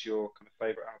Sane is your kind of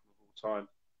favourite album of all time.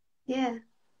 Yeah.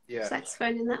 Yeah,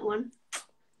 Saxophone in that one.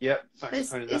 yeah, But it's,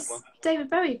 saxophone in that one. it's David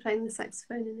Bowie playing the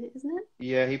saxophone in it, isn't it?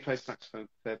 Yeah, he plays saxophone a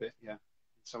fair bit. Yeah, in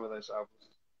some of those albums.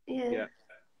 Yeah. Yeah,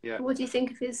 yeah. What do you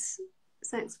think of his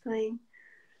sax playing?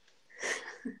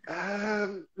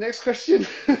 Next question.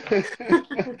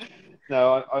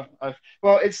 No,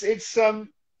 well, it's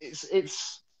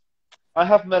I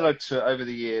have mellowed to it over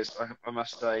the years. I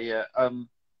must say, yeah. I'm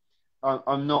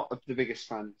not the biggest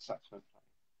fan of saxophone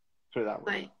playing. Put it that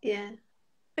way. Right. Yeah.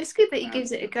 It's good that he Um,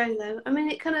 gives it a go, though. I mean,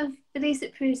 it kind of at least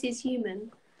it proves he's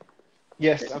human.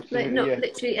 yes, That, like, absolutely. not Yeah,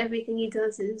 literally everything he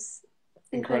does is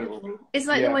incredible. incredible. It's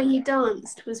like the Yeah, way he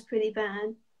danced was pretty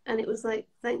bad, and it was like,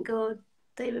 thank God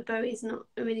David Bowie's not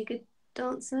a really good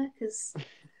dancer because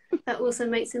that also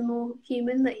makes him more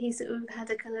human. That he sort of had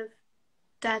a kind of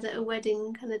dad at a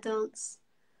wedding kind of dance.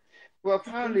 well,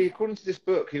 apparently, according to this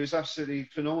book, he was absolutely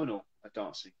phenomenal at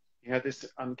dancing. He had this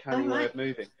Oh uncanny way right. of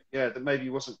moving. Yeah, that maybe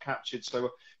wasn't captured so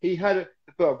well. He had a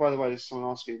book, by the way, there's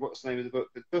someone asking, what's the name of the book?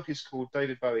 The book is called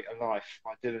David Bowie, A Life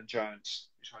by Dylan Jones,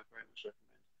 which I very much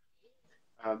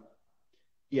recommend.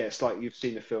 Yeah, it's like you've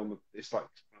seen the film. It's like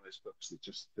one of those books that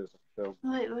just feels like a film.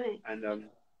 Right. And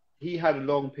he had a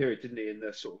long period, didn't he, in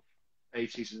the sort of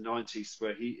 80s and 90s,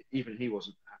 where he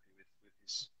wasn't happy with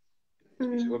his,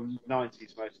 music, Mm. well,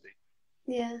 90s mostly.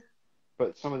 Yeah.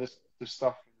 But some of the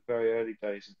stuff from the very early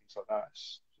days and things like that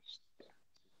is just, yeah,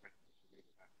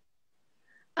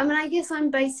 I mean, I guess I'm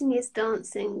basing his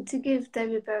dancing to give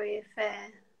David Bowie a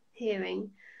fair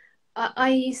hearing.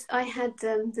 I had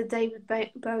the David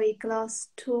Bowie glass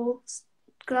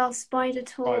spider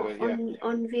tour either, yeah,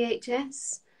 on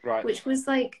VHS, right. which was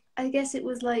like, I guess it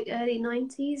was like early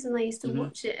 90s, and I used to Mm-hmm.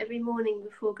 watch it every morning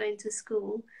before going to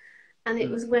school. And it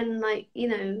Mm. was when, like,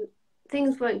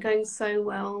 things weren't going so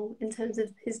well in terms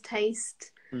of his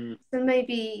taste. Mm. So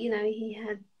maybe, he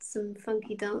had some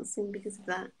funky dancing because of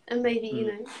that. And maybe,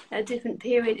 Mm. a different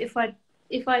period, if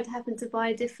I'd happened to buy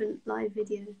a different live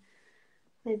video,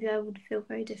 maybe I would feel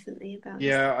very differently about this.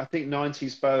 Yeah, I think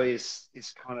 90s Bowie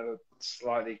is kind of a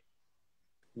slightly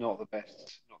not the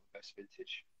best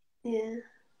vintage. Yeah.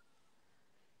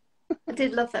 I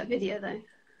did love that video though.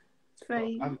 It's Well,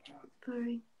 very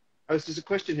inspiring. there's a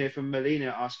question here from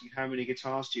Melina asking how many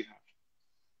guitars do you have?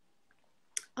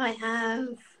 I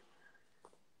have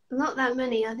not that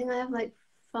many. I think I have like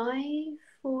 4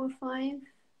 or 5.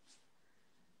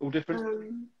 All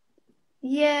different?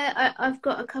 Yeah, I've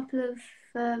got a couple of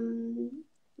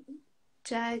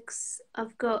Jags.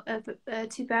 I've got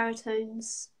 2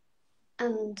 baritones,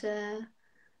 and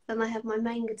then I have my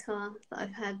main guitar that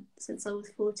I've had since I was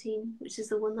 14, which is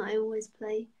the one that I always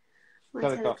play. My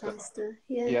Telecaster. Telecaster.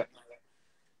 Yeah. Yeah.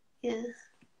 Yeah.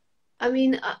 I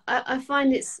mean, I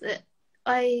find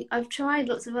I've tried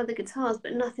lots of other guitars,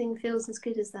 but nothing feels as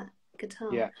good as that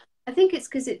guitar. Yeah. I think it's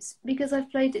because I've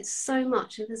played it so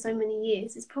much and for so many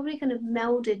years. It's probably kind of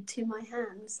melded to my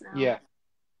hands now. Yeah.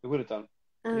 It would have done.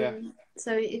 Yeah.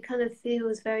 So it kind of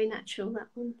feels very natural, that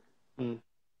one. Mm.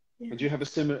 Yeah. And do you have a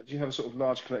sort of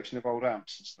large collection of old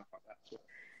amps and stuff like that as well?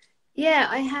 Yeah,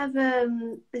 I have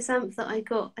this amp that I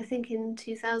got, I think in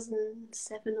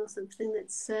 2007 or something.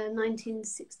 That's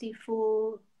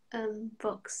 1964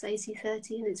 Vox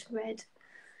AC30, and it's red.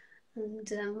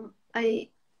 And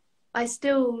I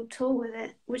still tour with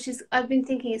it, which is, I've been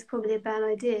thinking it's probably a bad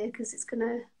idea because it's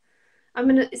probably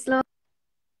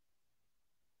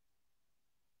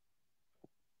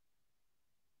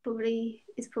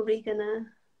gonna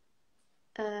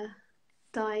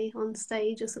die on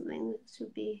stage or something, which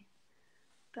would be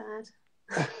bad.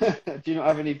 Do you not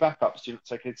have any backups? Do you not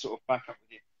take any sort of backup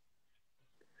with you?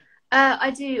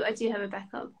 I do have a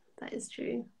backup. That is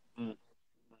true. Mm.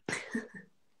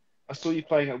 I saw you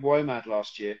playing at WOMAD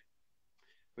last year,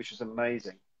 which was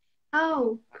amazing.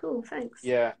 Oh, cool! Thanks.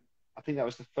 Yeah, I think that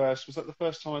was the first. Was that the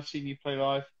first time I've seen you play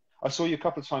live? I saw you a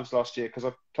couple of times last year because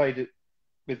I play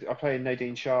in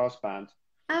Nadine Shah's band.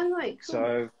 Oh, right. Cool.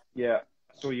 So yeah,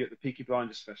 I saw you at the Peaky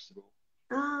Blinders Festival.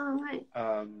 Oh, right.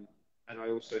 And I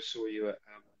also saw you at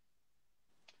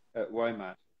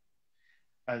WOMAD,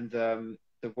 and the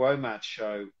WOMAD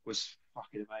show was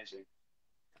fucking amazing.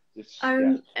 I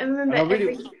remember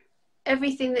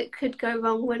everything that could go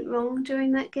wrong went wrong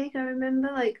during that gig. I remember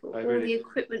all the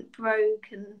equipment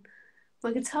broke and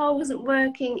my guitar wasn't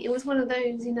working. It was one of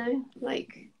those,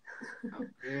 really?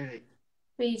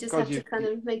 where you just have to kind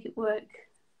of make it work.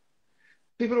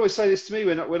 People always say this to me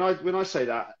when I say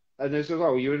that, and they say,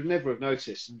 "Oh, you would never have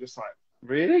noticed." I'm just like,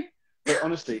 really? But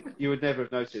honestly, you would never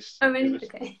have noticed. Oh, really?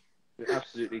 Okay.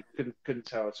 Absolutely couldn't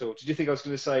tell at all. Did you think I was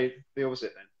going to say the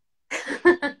opposite then?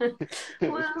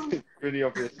 Well, really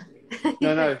obvious.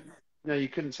 No, you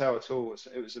couldn't tell at all.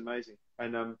 It was amazing.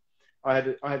 And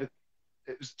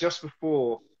it was just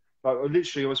before, like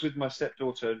literally I was with my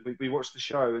stepdaughter and we watched the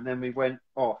show and then we went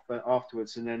off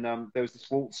afterwards, and then there was this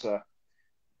waltzer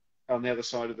on the other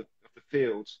side of the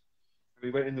field. We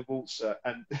went in the waltzer,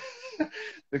 and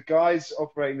the guys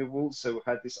operating the waltzer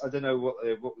had this. I don't know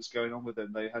what was going on with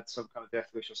them. They had some kind of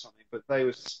death wish or something, but they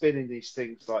were spinning these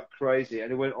things like crazy,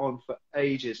 and it went on for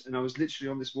ages. And I was literally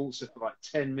on this waltzer for like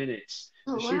 10 minutes.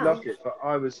 Oh, and she loved it, but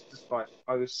I was just like,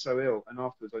 I was so ill, and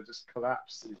afterwards I just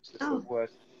collapsed. And it was just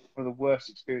one of the worst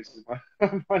experiences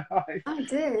of my life. Oh,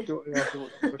 dear. Shortly after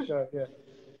watching the show, yeah.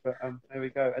 But there we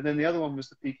go. And then the other one was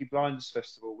the Peaky Blinders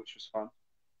Festival, which was fun.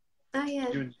 Oh,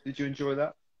 yeah. Did you enjoy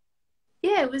that?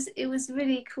 Yeah, it was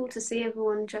really cool to see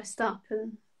everyone dressed up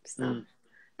and stuff.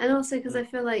 And also because I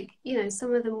feel like,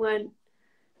 some of them weren't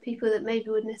people that maybe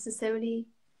would necessarily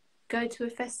go to a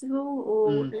festival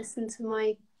or listen to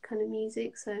my kind of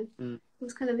music. So it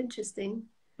was kind of interesting.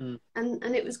 And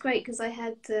it was great because I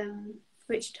had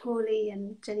Richard Hawley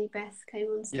and Jenny Beth came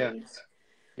on stage.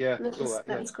 Yeah.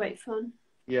 That was great fun.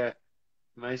 Yeah,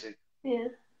 amazing. Yeah.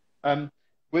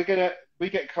 We're we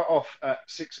get cut off at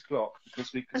 6 o'clock because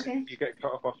Okay. you get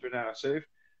cut off after an hour. So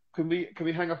can we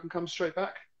hang up and come straight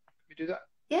back? Can we do that?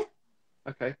 Yeah.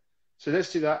 Okay. So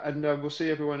let's do that, and we'll see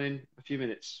everyone in a few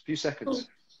minutes, a few Cool. seconds.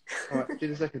 All right. See you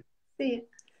in a second. See you.